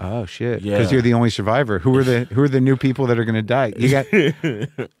 Oh shit! Yeah. Because you're the only survivor. Who are the new people that are going to die? You got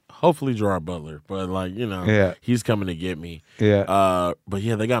hopefully Gerard Butler, but he's coming to get me. Yeah. But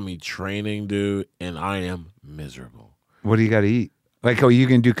yeah, they got me training, dude, and I am miserable. What do you got to eat? Like, are you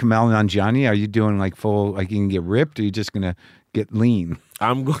going to do Kamal Nanjiani? Are you doing like full, like you can get ripped, or are you just going to get lean?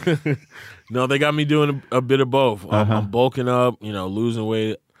 I'm going. No, they got me doing a bit of both. I'm bulking up, losing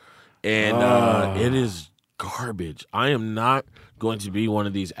weight, and it is garbage. I am not going to be one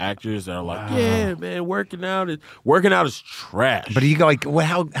of these actors that are like, yeah, man, working out is trash. But you go like,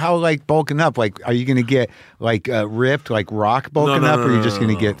 well, how like bulking up? Like, are you going to get like ripped, like Rock bulking up, or are you just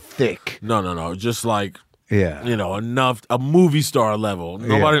going to get thick? No. Just like Yeah. enough a movie star level.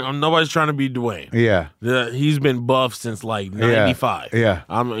 Nobody's trying to be Dwayne. Yeah. He's been buff since like 95. Yeah.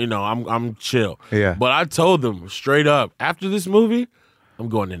 I'm chill. Yeah. But I told them straight up, after this movie, I'm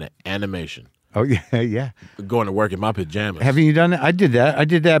going into animation. Oh yeah, yeah. Going to work in my pajamas. Haven't you done it? I did that. I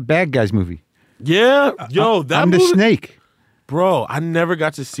did that Bad Guys movie. Yeah. Yo, that I'm movie, the snake. Bro, I never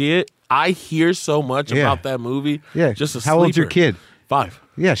got to see it. I hear so much about that movie. Yeah. Just a How old's your sleeper. kid? 5.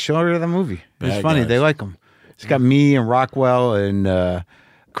 Yeah, show her the movie. It's Bad funny. Guys. They like them. It's got me and Rockwell and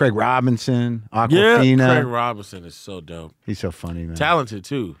Craig Robinson, Aquafina. Yeah, Craig Robinson is so dope. He's so funny, man. Talented,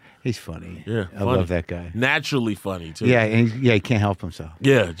 too. He's funny. Yeah, I funny. love that guy. Naturally funny, too. Yeah, and he can't help himself.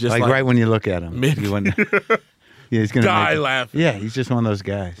 Yeah, just like right when you look at him. You wouldn't- yeah, he's gonna die make it. laughing. Yeah, he's just one of those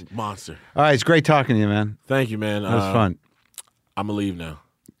guys. Monster. All right, it's great talking to you, man. Thank you, man. That was fun. I'm going to leave now.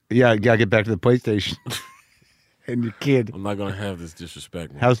 Yeah, I gotta get back to the PlayStation. And your kid. I'm not going to have this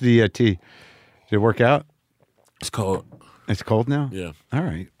disrespect, man. How's the tea? Did it work out? It's cold. It's cold now? Yeah. All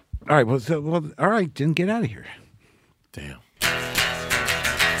right. All right. Well, all right. Then get out of here. Damn.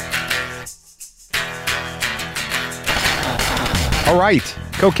 All right.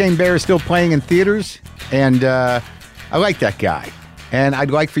 Cocaine Bear is still playing in theaters, and I like that guy. And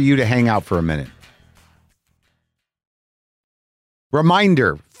I'd like for you to hang out for a minute.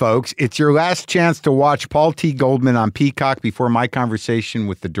 Reminder, folks, it's your last chance to watch Paul T. Goldman on Peacock before my conversation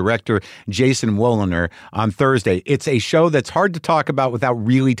with the director, Jason Woliner, on Thursday. It's a show that's hard to talk about without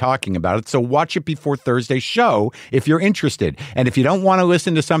really talking about it, so watch it before Thursday's show if you're interested. And if you don't want to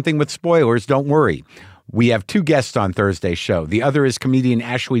listen to something with spoilers, don't worry. We have 2 guests on Thursday's show. The other is comedian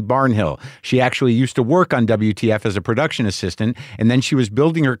Ashley Barnhill. She actually used to work on WTF as a production assistant, and then she was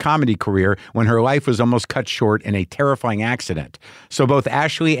building her comedy career when her life was almost cut short in a terrifying accident. So both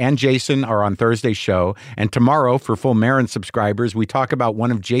Ashley and Jason are on Thursday's show, and tomorrow, for Full Marin subscribers, we talk about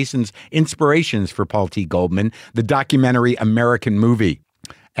one of Jason's inspirations for Paul T. Goldman, the documentary American Movie.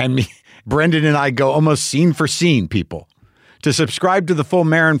 And me, Brendan and I go almost scene for scene, people. To subscribe to the Full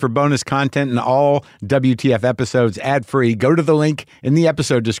Marin for bonus content and all WTF episodes ad-free, go to the link in the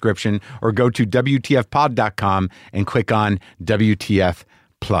episode description or go to WTFpod.com and click on WTF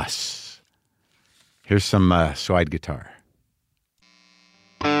Plus. Here's some slide guitar.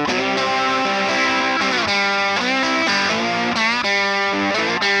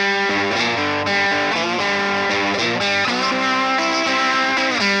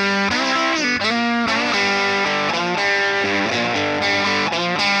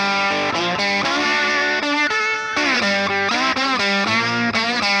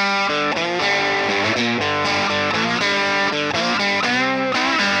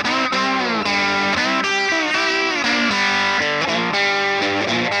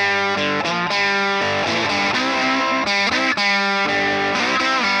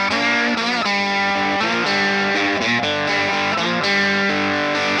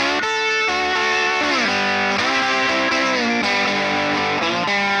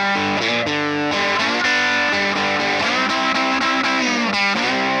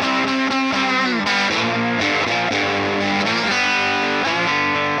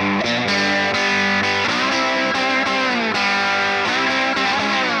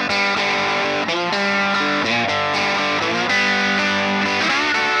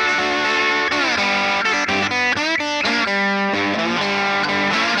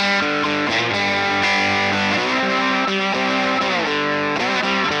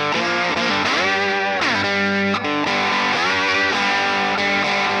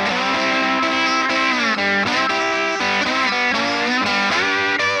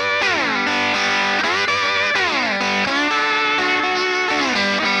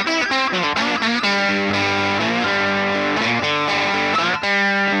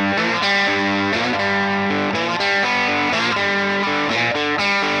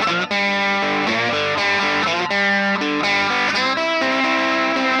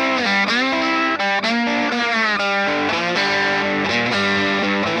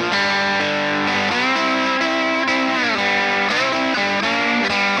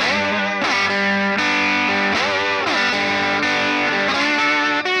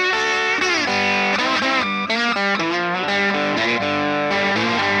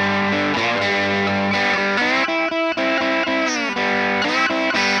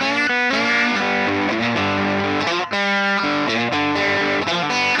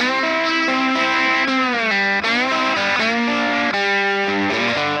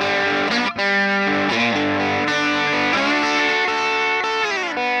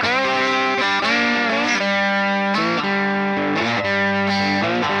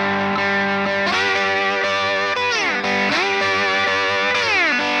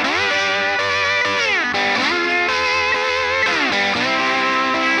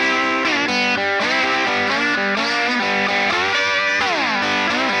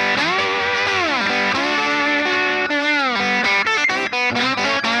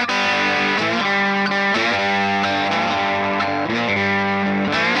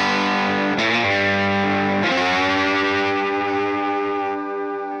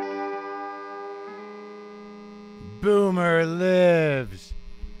 Boomer lives.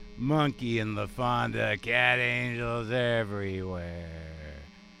 Monkey and LaFonda, cat angels everywhere.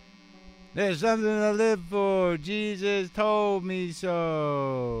 There's something to live for. Jesus told me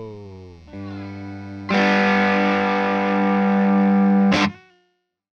so.